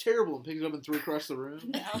tart was terrible, and picked it up and threw it across the room?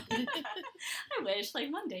 No. I wish,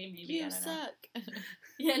 like, one day maybe. You I don't know. suck.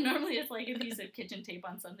 Yeah, normally it's like a piece of kitchen tape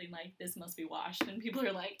on something like, this must be washed, and people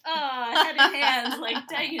are like, oh, heavy hands, like,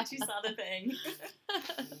 dang it, you saw the thing.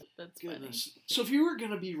 That's Goodness. So if you were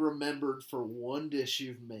going to be remembered for one dish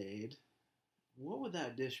you've made, what would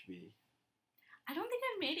that dish be? I don't think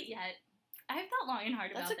I've made it yet. I've thought long and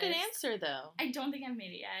hard funny. about That's a this. good answer, though. I don't think I've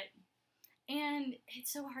made it yet. And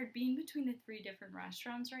it's so hard being between the 3 different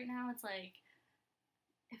restaurants right now. It's like,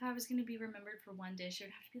 if I was going to be remembered for one dish, it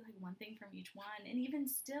would have to be like one thing from each one. And even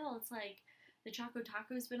still, it's like the Choco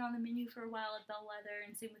Taco's been on the menu for a while at Bellwether,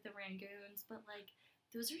 and same with the Rangoons. But like,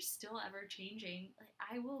 those are still ever changing. Like,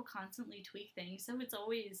 I will constantly tweak things, so it's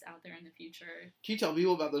always out there in the future. Can you tell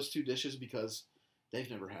people about those 2 dishes, because they've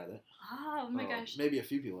never had it? Oh my gosh. Maybe a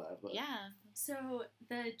few people have, but Yeah. So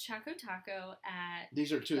the Choco Taco at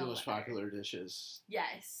these are 2 of the most Bellwether. popular dishes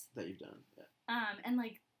Yes. that you've done. Yeah. And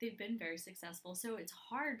like they've been very successful, so it's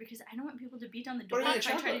hard because I don't want people to beat on the door But I mean, if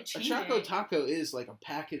I try to change a Choco it. Taco is like a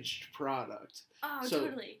packaged product. Oh, So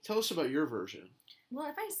totally. tell us about your version. Well,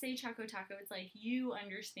 if I say Choco Taco, it's like you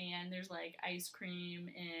understand there's like ice cream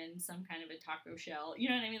in some kind of a taco shell. You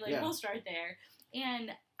know what I mean? Like, Yeah. we'll start there.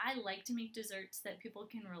 And I like to make desserts that people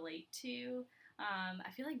can relate to. I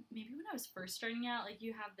feel like maybe when I was first starting out, like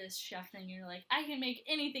you have this chef thing, you're like, I can make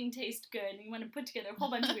anything taste good, and you want to put together a whole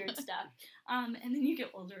bunch of weird stuff. And then you get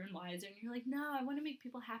older and wiser, and you're like, no, I want to make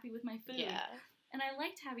people happy with my food. Yeah. And I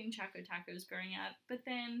liked having Choco Tacos growing up, but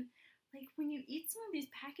then, like, when you eat some of these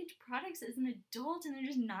packaged products as an adult and they're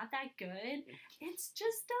just not that good, it's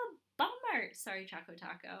just a bummer. Sorry, Choco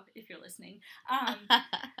Taco, if you're listening.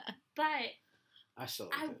 But I still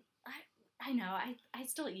like it. I know, I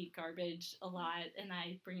still eat garbage a lot, and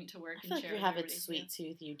I bring it to work I and feel like share you it have with a everybody. sweet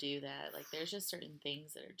tooth. You do that. Like, there's just certain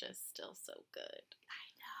things that are just still so good. I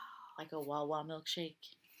know. Like a Wawa milkshake.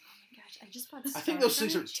 Oh my gosh, I just bought I think those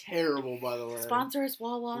things are Starburst. terrible, by the way. Sponsor us,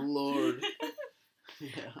 Wawa. Lord.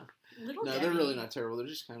 Yeah. Little No, Debbie. they're really not terrible. They're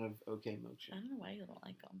just kind of okay I milkshake. don't know why you don't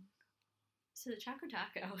like them. So the Choco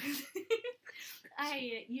Taco,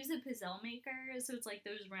 I use a pizzelle maker, so it's like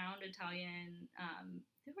those round Italian,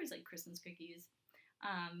 they're always like Christmas cookies,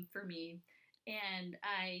 for me, and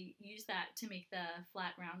I use that to make the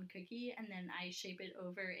flat round cookie, and then I shape it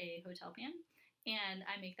over a hotel pan, and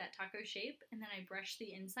I make that taco shape, and then I brush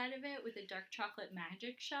the inside of it with a dark chocolate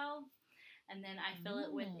magic shell, and then I fill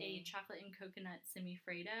it with a Mm. chocolate and coconut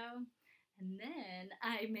semifreddo. And then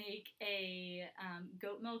I make a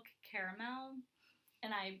goat milk caramel,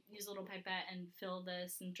 and I use a little pipette and fill the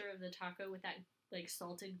center of the taco with that like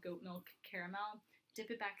salted goat milk caramel. Dip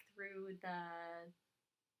it back through the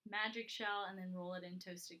magic shell, and then roll it in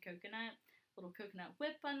toasted coconut. Little coconut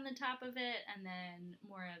whip on the top of it, and then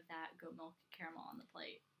more of that goat milk caramel on the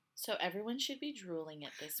plate. So everyone should be drooling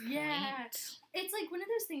at this point. Yeah. It's like one of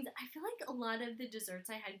those things, I feel like a lot of the desserts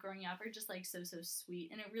I had growing up are just like so sweet,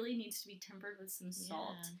 and it really needs to be tempered with some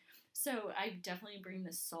salt. Yeah. So I definitely bring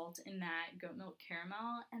the salt in that goat milk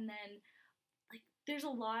caramel, and then like there's a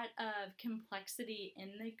lot of complexity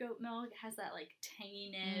in the goat milk. It has that like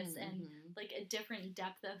tanginess and Mhm. like a different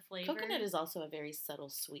depth of flavor. Coconut is also a very subtle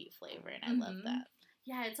sweet flavor, and I love Mhm. that.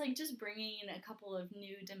 Yeah, it's like just bringing a couple of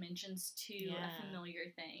new dimensions to Yeah. a familiar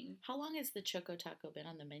thing. How long has the Choco Taco been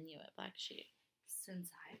on the menu at Black Sheep?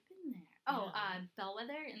 Since I've been there. Oh, Yeah.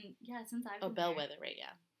 Bellwether, and yeah, since I've Oh, been there. Bellwether, right?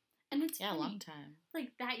 Yeah. And it's Yeah, a funny. long time.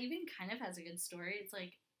 Like that even kind of has a good story. It's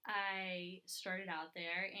like I started out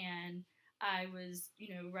there and I was,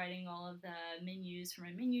 writing all of the menus for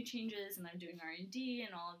my menu changes, and I'm doing R&D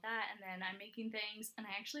and all of that, and then I'm making things, and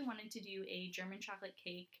I actually wanted to do a German chocolate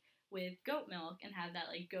cake with goat milk and have that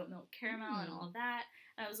like goat milk caramel and all of that.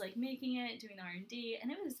 And I was like making it, doing the R&D, and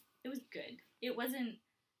it was good. It wasn't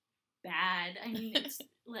bad. I mean, it's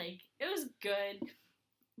like it was good,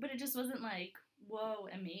 but it just wasn't like whoa,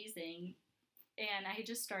 amazing. And I had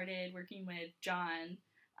just started working with John,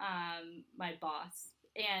 my boss,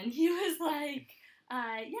 and he was like,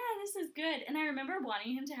 yeah, this is good. And I remember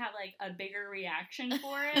wanting him to have like a bigger reaction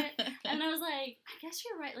for it. And I was like, I guess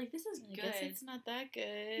you're right. Like, this is I good. guess it's not that good.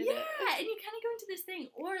 Yeah, and you kind of go into this thing.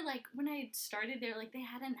 Or, like, when I started there, like, they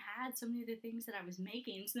hadn't had so many of the things that I was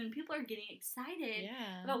making. So then people are getting excited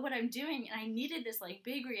Yeah. about what I'm doing. And I needed this, like,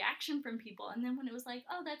 big reaction from people. And then when it was like,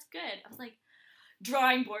 oh, that's good, I was like,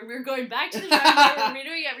 drawing board. We were going back to the drawing board. We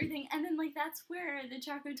were redoing everything. And then, like, that's where the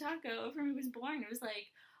Choco Taco for me was born. It was like,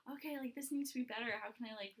 okay, like, this needs to be better. How can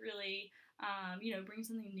I, like, really, bring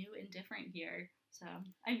something new and different here? So,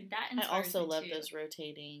 that inspires I also me love too. those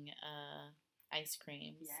rotating ice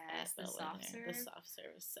creams. Yes, the soft serve. The soft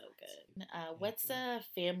serve is so good. What's a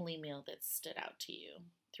family meal that stood out to you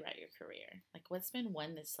throughout your career? Like, what's been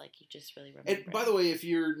one that's, like, you just really remember? And by the way, if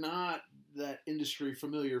you're not that industry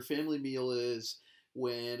familiar, family meal is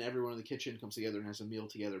when everyone in the kitchen comes together and has a meal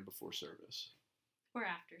together before service. Or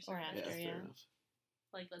after service. Or after, fair yeah. enough.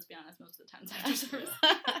 Like, let's be honest, most of the times after service.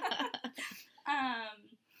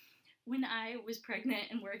 When I was pregnant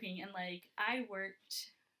and working, and, like, I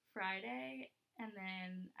worked Friday, and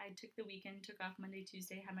then I took the weekend, took off Monday,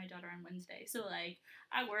 Tuesday, had my daughter on Wednesday. So, like,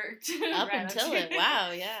 I worked Up right until to it.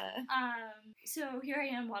 Wow, yeah. So here I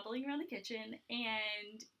am waddling around the kitchen,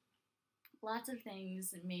 and lots of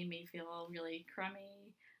things made me feel really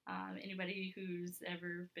crummy. Anybody who's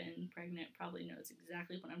ever been pregnant probably knows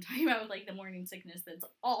exactly what I'm talking about, with, like, the morning sickness that's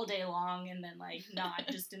all day long, and then, like, not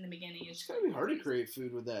just in the beginning. It's gotta be hard to create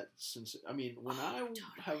food with that. Since when I totally.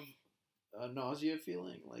 have a nausea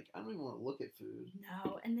feeling, like, I don't even want to look at food.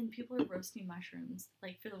 No, and then people are roasting mushrooms.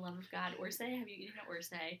 Like, for the love of God, Orsay, have you eaten at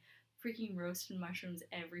Orsay? Freaking roasted mushrooms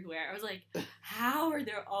everywhere. I was like, how are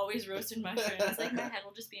there always roasted mushrooms? Like, my head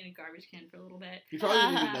will just be in a garbage can for a little bit. You probably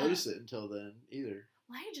didn't even notice it until then either.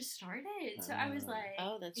 Well, I just started, so I was like,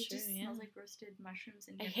 oh, that's it true, just yeah. smells like roasted mushrooms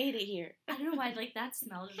in I here. hate it here. I don't know why, like, that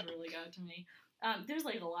smell just really got to me. There's,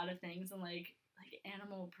 like, a lot of things, and, like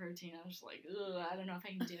animal protein, I was just like, ugh, I don't know if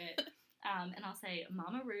I can do it. And I'll say,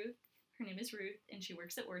 Mama Ruth, her name is Ruth, and she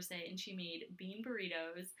works at Orsay, and she made bean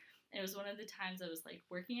burritos. And it was one of the times I was, like,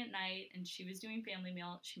 working at night, and she was doing family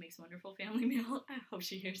meal. She makes a wonderful family meal. I hope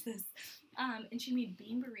she hears this. And she made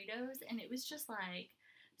bean burritos, and it was just, like,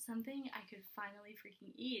 something I could finally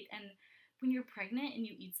freaking eat. And when you're pregnant and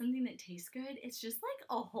you eat something that tastes good, it's just, like,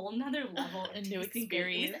 a whole nother level of A new tasting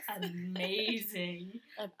experience. good. It was amazing.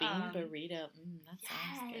 A bean burrito. That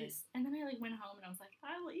sounds good. And then I, like, went home and I was like,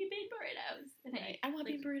 I will eat bean burritos. And Right. I want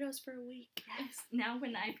bean burritos for a week. Yes. Now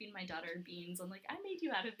when I feed my daughter beans, I'm like, I made you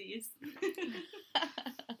out of these.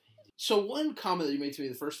 So one comment that you made to me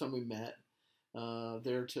the first time we met,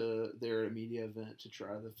 there at a media event to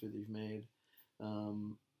try the food that you've made,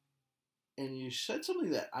 and you said something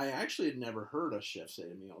that I actually had never heard a chef say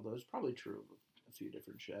to me, although it's probably true of a few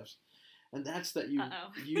different chefs, and that's that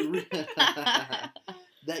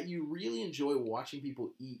that you really enjoy watching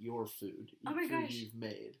people eat your food. Oh my food gosh. you've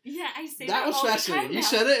made. Yeah, I say That was all fascinating. the time You now.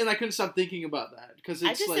 said it, and I couldn't stop thinking about that because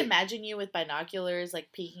I it's just like, imagine you with binoculars,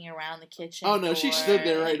 like, peeking around the kitchen. oh no, she stood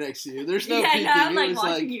there right door. next to you. There's no Yeah, peeking. no, I'm, It like, was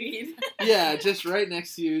watching like, you eat. yeah, just right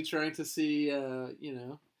next to you, trying to see,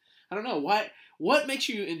 I don't know, what makes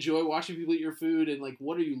you enjoy watching people eat your food, and, like,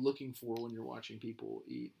 what are you looking for when you're watching people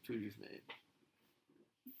eat food you've made?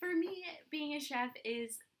 For me, being a chef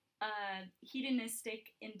is a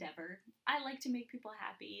hedonistic endeavor. I like to make people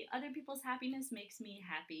happy. Other people's happiness makes me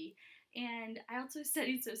happy. And I also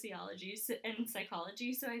studied sociology and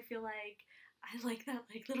psychology, so I feel like I like that,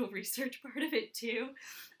 like, little research part of it too.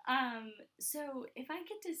 So if I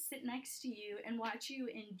get to sit next to you and watch you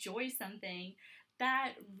enjoy something,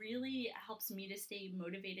 that really helps me to stay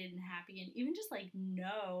motivated and happy, and even just, like,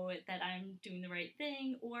 know that I'm doing the right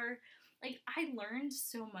thing. Or, like, I learned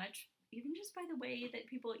so much even just by the way that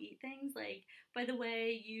people eat things, like by the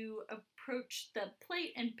way you approach the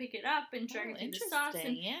plate and pick it up and try to do the sauce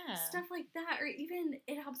and stuff like that. Or even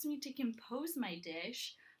it helps me to compose my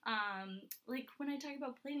dish. Like when I talk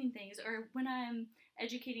about plating things, or when I'm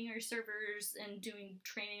educating our servers and doing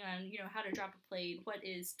training on, how to drop a plate, what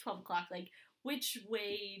is 12 o'clock, like which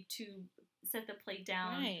way to set the plate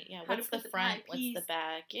down. Right, yeah. What's the front, what's the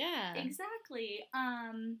back, yeah. Exactly.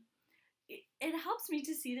 It helps me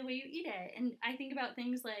to see the way you eat it. And I think about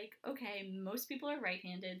things like, okay, most people are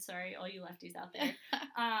right-handed. Sorry, all you lefties out there.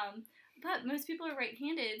 But most people are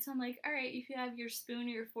right-handed. So I'm like, all right, if you have your spoon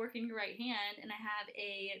or your fork in your right hand, and I have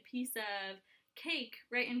a piece of cake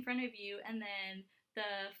right in front of you, and then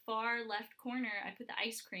the far left corner, I put the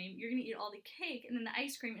ice cream, you're going to eat all the cake and then the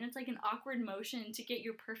ice cream, and it's like an awkward motion to get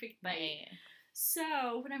your perfect bite. Right.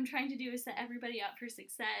 So what I'm trying to do is set everybody up for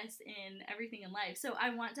success in everything in life. So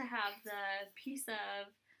I want to have the piece of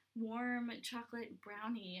warm chocolate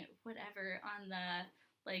brownie, whatever, on the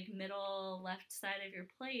like middle left side of your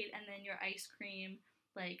plate, and then your ice cream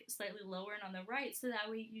like slightly lower and on the right, so that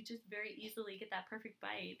way you just very easily get that perfect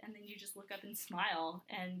bite, and then you just look up and smile,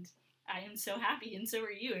 and I am so happy, and so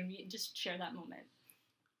are you, and we just share that moment.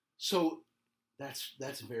 So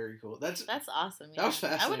That's very cool. That's awesome. Yeah. That was I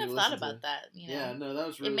fascinating. wouldn't have to thought listen about to. that. You know? Yeah, no, that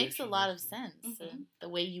was really. It makes a lot of interesting. sense. The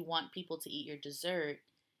way you want people to eat your dessert,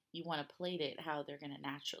 you want to plate it how they're going to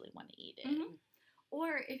naturally want to eat it. Mm-hmm.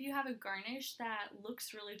 Or if you have a garnish that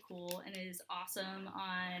looks really cool and is awesome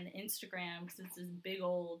on Instagram because it's this big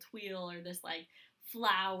old wheel or this like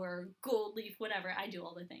flower, gold leaf, whatever. I do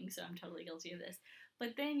all the things, so I'm totally guilty of this.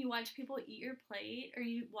 But then you watch people eat your plate, or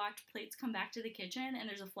you watch plates come back to the kitchen and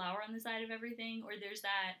there's a flower on the side of everything, or there's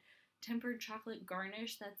that tempered chocolate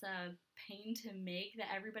garnish that's a pain to make that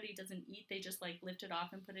everybody doesn't eat. They just like lift it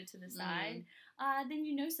off and put it to the side. Then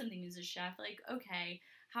you know something as a chef. Like, okay,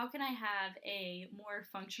 how can I have a more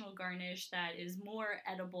functional garnish that is more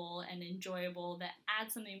edible and enjoyable, that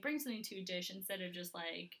adds something, brings something to a dish instead of just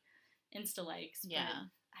like insta likes. Yeah. But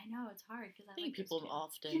I know it's hard because I think people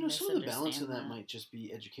often some of the balance in misunderstand that might just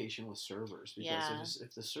be education with servers, because Yeah.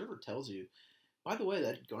 if the server tells you, by the way,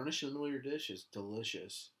 that garnish in the middle of your dish is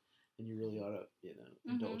delicious, and you really ought to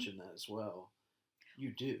indulge in that as well,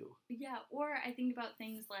 you do. Yeah, or I think about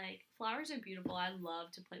things like flowers are beautiful. I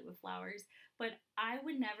love to play with flowers, but I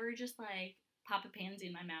would never just like pop a pansy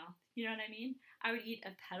in my mouth. You know what I mean? I would eat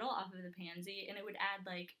a petal off of the pansy, and it would add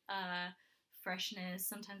like freshness.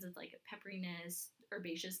 Sometimes it's like a pepperiness,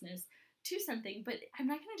 herbaceousness to something, but I'm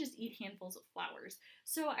not going to just eat handfuls of flowers.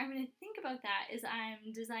 So I'm going to think about that as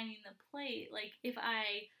I'm designing the plate. Like if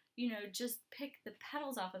I, just pick the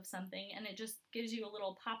petals off of something and it just gives you a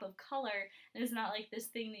little pop of color, and it's not like this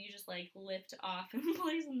thing that you just like lift off and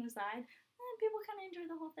place on the side, then people kind of enjoy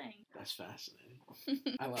the whole thing. That's fascinating.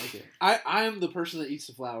 I like it. I am the person that eats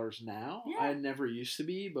the flowers now. Yeah. I never used to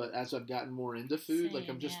be, but as I've gotten more into food, like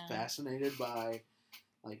I'm just Same, yeah. fascinated by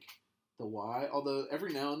like the why. Although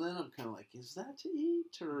every now and then I'm kind of like, is that to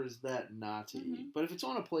eat or is that not to eat? But if it's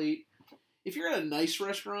on a plate, if you're at a nice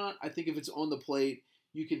restaurant, I think if it's on the plate,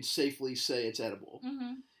 you can safely say it's edible.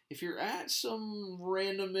 If you're at some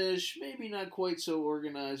randomish, maybe not quite so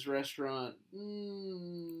organized restaurant,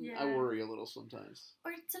 I worry a little sometimes.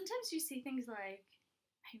 Or sometimes you see things like,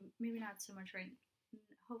 maybe not so much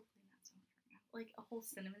hopefully not so much right now, like a whole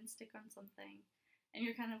cinnamon stick on something, and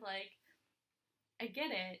you're kind of like, I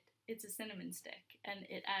get it, it's a cinnamon stick, and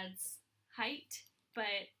it adds height,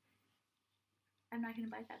 but I'm not going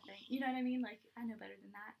to buy that thing. You know what I mean? Like, I know better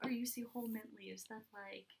than that. Or you see whole mint leaves. That's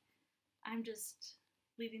like, I'm just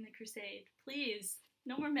leading the crusade. Please,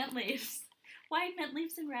 no more mint leaves. Why mint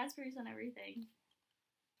leaves and raspberries on everything?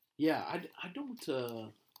 Yeah, I don't,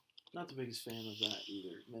 not the biggest fan of that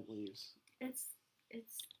either, mint leaves.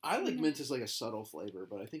 I like mint as like a subtle flavor,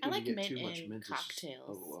 but I think when you get too much mint, it's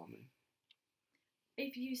overwhelming.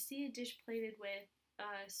 If you see a dish plated with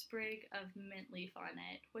a sprig of mint leaf on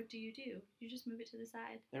it, what do? You just move it to the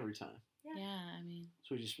side. Every time. Yeah, I mean.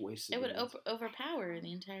 So we just wasted it. It would overpower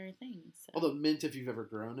the entire thing. So. Although mint, if you've ever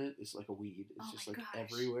grown it, is like a weed. It's just like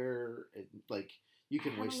everywhere. Like you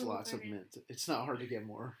can waste lots of mint. It's not hard to get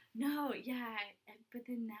more. No, yeah, but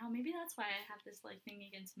then now maybe that's why I have this like thing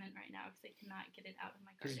against mint right now, because I cannot get it out of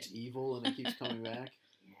my garden. Because it's evil and it keeps coming back.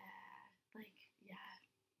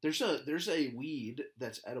 There's a weed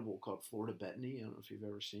that's edible called Florida Betony. I don't know if you've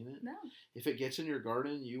ever seen it. No. If it gets in your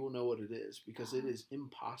garden, you will know what it is, because it is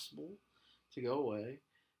impossible to go away,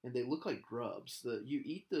 and they look like grubs.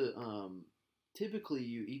 Typically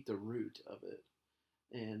you eat the root of it,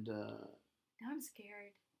 and now I'm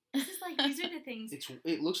scared. This is like, these are the things.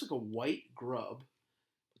 It looks like a white grub,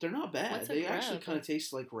 but they're not bad. They actually kind of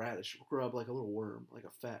taste like radish grub, like a little worm, like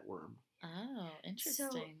a fat worm. Oh, interesting.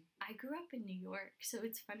 So I grew up in New York, so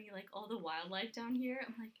it's funny, like all the wildlife down here,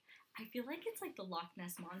 I'm like, I feel like it's like the Loch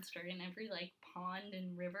Ness Monster in every like pond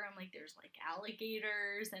and river. I'm like, there's like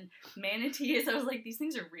alligators and manatees. I was like, these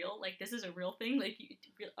things are real. Like, this is a real thing. Like,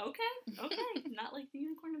 okay, not like the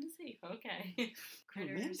unicorn of the sea. Okay.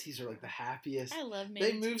 Manatees are like the happiest. I love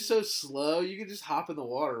manatees. They move so slow. You could just hop in the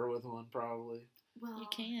water with one, probably. Well, you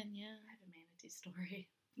can, yeah. I have a manatee story.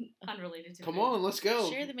 Unrelated to Come on, let's go.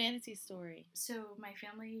 Share the manatee story. So my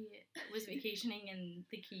family was vacationing in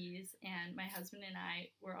the Keys, and my husband and I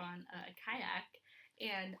were on a kayak,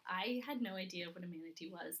 and I had no idea what a manatee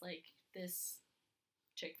was. Like, this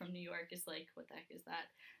chick from New York is like, what the heck is that?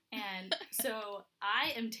 And so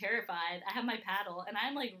I am terrified. I have my paddle, and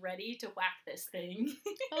I'm like ready to whack this thing.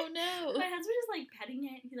 Oh no. My husband is like petting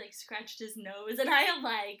it. He like scratched his nose, and I am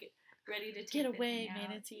like ready to take get away,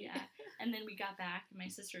 manatee. Yeah. And then we got back, and my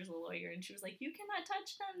sister's a lawyer, and she was like, you cannot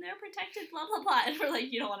touch them, they're protected, blah blah blah. And we're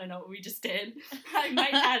like, you don't want to know what we just did. I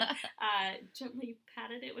might have gently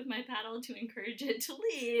patted it with my paddle to encourage it to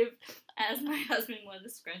leave, as my husband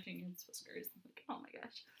was scratching its whiskers. I'm like, oh my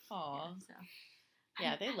gosh. Aw. Yeah, so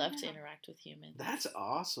Yeah, they I love don't to know. interact with humans. That's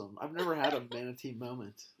awesome. I've never had a manatee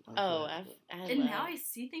moment. Like Oh, that. I And love. now I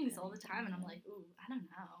see things all the time, and I'm like, ooh, I don't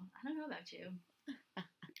know. I don't know about you.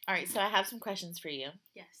 All right, so I have some questions for you.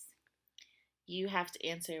 Yes. You have to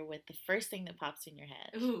answer with the first thing that pops in your head.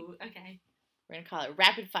 Ooh, okay. We're gonna call it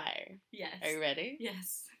rapid fire. Yes. Are you ready?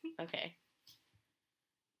 Yes. Okay.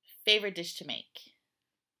 Favorite dish to make?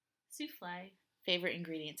 Souffle. Favorite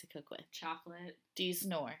ingredient to cook with? Chocolate. Do you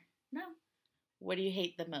snore? No. What do you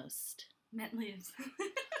hate the most? Mint leaves.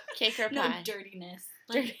 Cake or No, pie? dirtiness.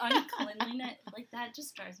 Like, uncleanliness. Like, that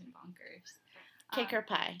just drives me bonkers. Cake or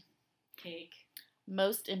pie? Cake.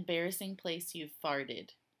 Most embarrassing place you've farted?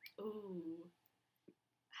 Ooh.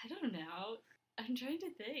 I don't know. I'm trying to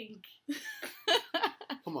think.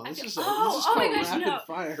 Come on, this Okay. is Oh, this is oh my called gosh, rapid no.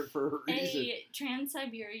 fire for a reason. A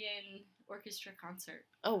Trans-Siberian Orchestra concert.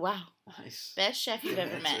 Oh, wow. Nice. Best chef you've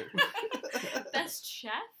ever met? Best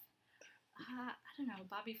chef? I don't know.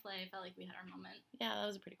 Bobby Flay. I felt like we had our moment. Yeah, that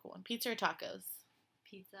was a pretty cool one. Pizza or tacos?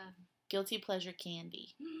 Pizza. Guilty pleasure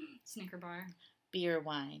candy? Snicker bar. Beer or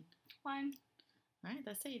wine? Wine. All right,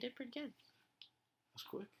 that's it. You did pretty good. That's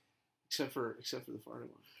quick. Except for the farting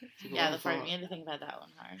one. Took a Yeah, lot the of part thought. you had to think about that one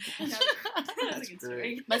hard. That was That's a good great.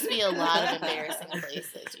 story. Must be a lot of embarrassing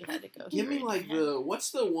places you had to go Give me through. like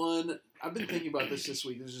what's the one? I've been thinking about this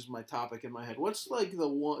week. This is my topic in my head. What's like the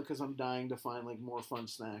one? Because I'm dying to find like more fun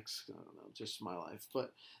snacks. I don't know, just my life.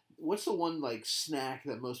 But what's the one like snack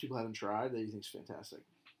that most people haven't tried that you think's fantastic?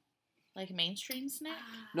 Like mainstream snack?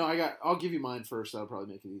 No, I'll give you mine first. That'll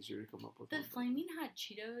probably make it easier to come up with. The one. Flaming Hot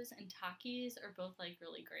Cheetos and Takis are both like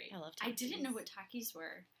really great. I love I didn't know Takis. what Takis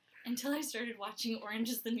were until I started watching Orange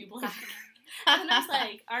is the New Black. And then I was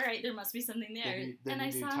like, all right, there must be something there. Then and I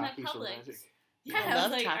you do saw them at Takis for Publix. magic. Yeah, I I, was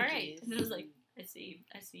love like, all right. Takis. And then I was like, I see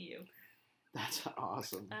you. That's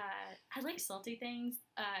awesome. I like salty things,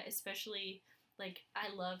 especially like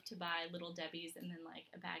I love to buy Little Debbie's and then like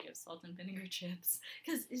a bag of salt and vinegar chips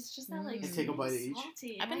because it's just that like And take a bite of each?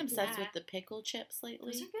 salty. I've been Heck obsessed yeah. with the pickle chips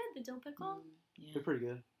lately. Those are good. The dill pickle. Yeah. They're pretty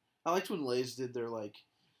good. I liked when Lay's did their like,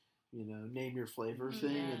 name your flavor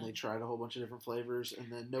thing, and Yeah. they tried a whole bunch of different flavors,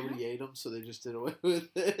 and then nobody ate them, so they just did away with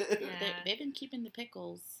it. Yeah. They've been keeping the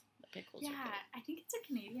pickles. The pickles. Yeah, Are good. I think it's a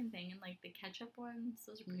Canadian thing, and like the ketchup ones,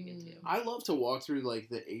 those are pretty good too. I love to walk through like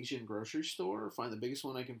the Asian grocery store, find the biggest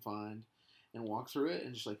one I can find, and walk through it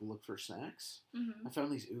and just like look for snacks. Mm-hmm. I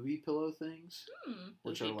found these ubi pillow things,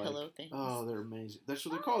 which Ubi are like, pillow things. oh, they're amazing. That's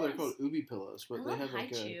what they're called. They're called ubi pillows, but I they love have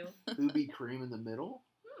like a Haichu. ubi cream in the middle,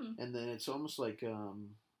 Hmm. and then it's almost like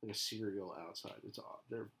a cereal outside. It's odd.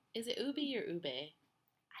 They're Is it ubi or ube?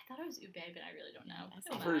 I thought it was ube, but I really don't know. I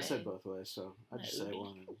Don't I've heard it lie. said both ways, so I just say Ubi.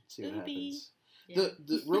 one and see what Ubi. happens. Yeah.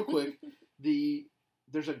 The real quick,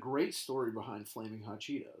 there's a great story behind Flaming Hot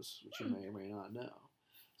Cheetos, which you may or may not know.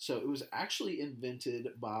 So it was actually invented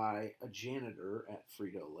by a janitor at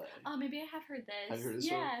Frito-Lay. Oh, maybe I have heard this. Have you heard this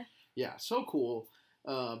story? Yeah. Yeah, so cool.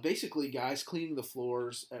 Basically, guys cleaning the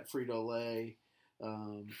floors at Frito-Lay.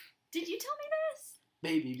 Did you tell me this?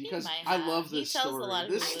 Maybe because might I have. love He this tells a story. lot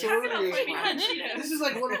of This people story Talk about is Flaming Hot my- Cheetos. This is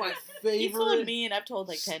like one of my He told favorite me, and I've told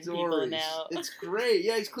like 10 people stories. now. It's great.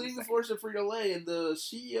 Yeah, he's cleaning the floors at Frito-Lay, and the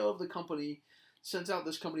CEO of the company sends out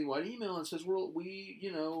this company-wide email and says,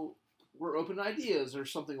 we're open to ideas or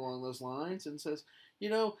something along those lines, and says,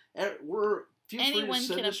 we're feel free Anyone to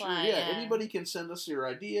send can us apply, your, yeah. anybody can send us your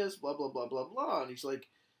ideas, blah blah blah blah blah. And he's like,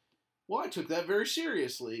 well, I took that very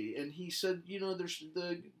seriously. And he said, there's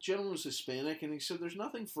the gentleman was Hispanic, and he said there's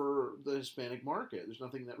nothing for the Hispanic market. There's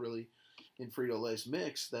nothing that really in Frito-Lay's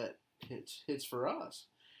mix that hits for us.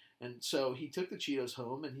 And so he took the Cheetos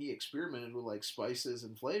home and he experimented with like spices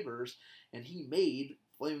and flavors, and he made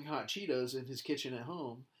Flaming Hot Cheetos in his kitchen at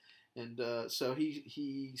home. And so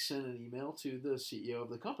he sent an email to the CEO of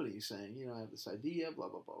the company saying, I have this idea, blah,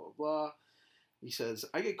 blah, blah, blah, blah. He says,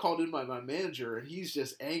 I get called in by my manager, and he's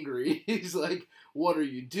just angry. He's like, what are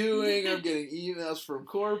you doing? I'm getting emails from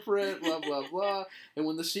corporate, blah, blah, blah. And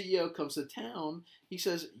when the CEO comes to town, he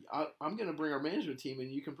says, I'm going to bring our management team, and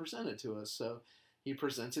you can present it to us. So he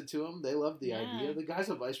presents it to them. They love the Yeah. idea. The guy's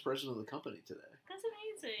a vice president of the company today. That's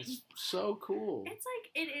amazing. It's so cool. It's like,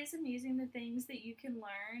 it is amazing the things that you can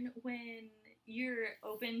learn when you're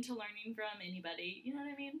open to learning from anybody. You know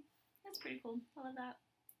what I mean? That's pretty cool. I love that.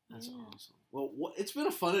 That's Yeah. awesome. Well, it's been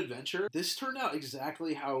a fun adventure. This turned out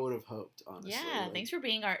exactly how I would have hoped, honestly. Yeah, Like, thanks for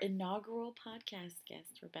being our inaugural podcast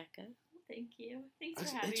guest, Rebecca. Thank you. Thanks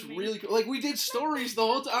for having it's me. really cool. Like, we did stories the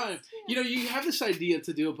whole time. You have this idea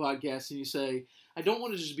to do a podcast, and you say, I don't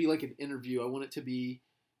want it to just be like an interview. I want it to be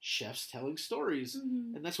chefs telling stories.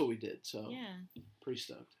 Mhm. And that's what we did. So, Yeah. pretty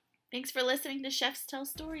stoked. Thanks for listening to Chefs Tell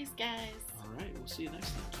Stories, guys. All right. We'll see you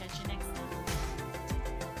next time. Catch you next time.